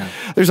it out. Yeah.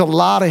 There's a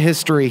lot of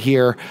history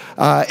here,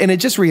 and it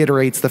just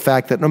reiterates the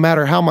fact that no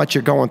matter how much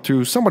you're going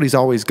through, somebody's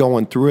always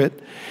going through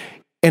it.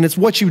 And it's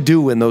what you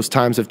do in those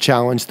times of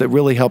challenge that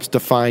really helps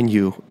define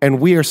you. And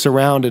we are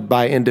surrounded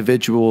by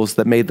individuals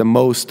that made the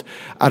most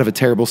out of a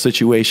terrible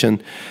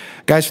situation.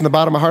 Guys, from the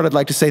bottom of my heart, I'd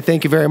like to say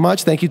thank you very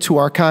much. Thank you to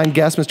our kind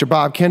guest, Mr.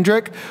 Bob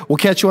Kendrick. We'll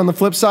catch you on the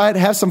flip side.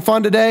 Have some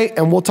fun today,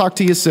 and we'll talk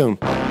to you soon.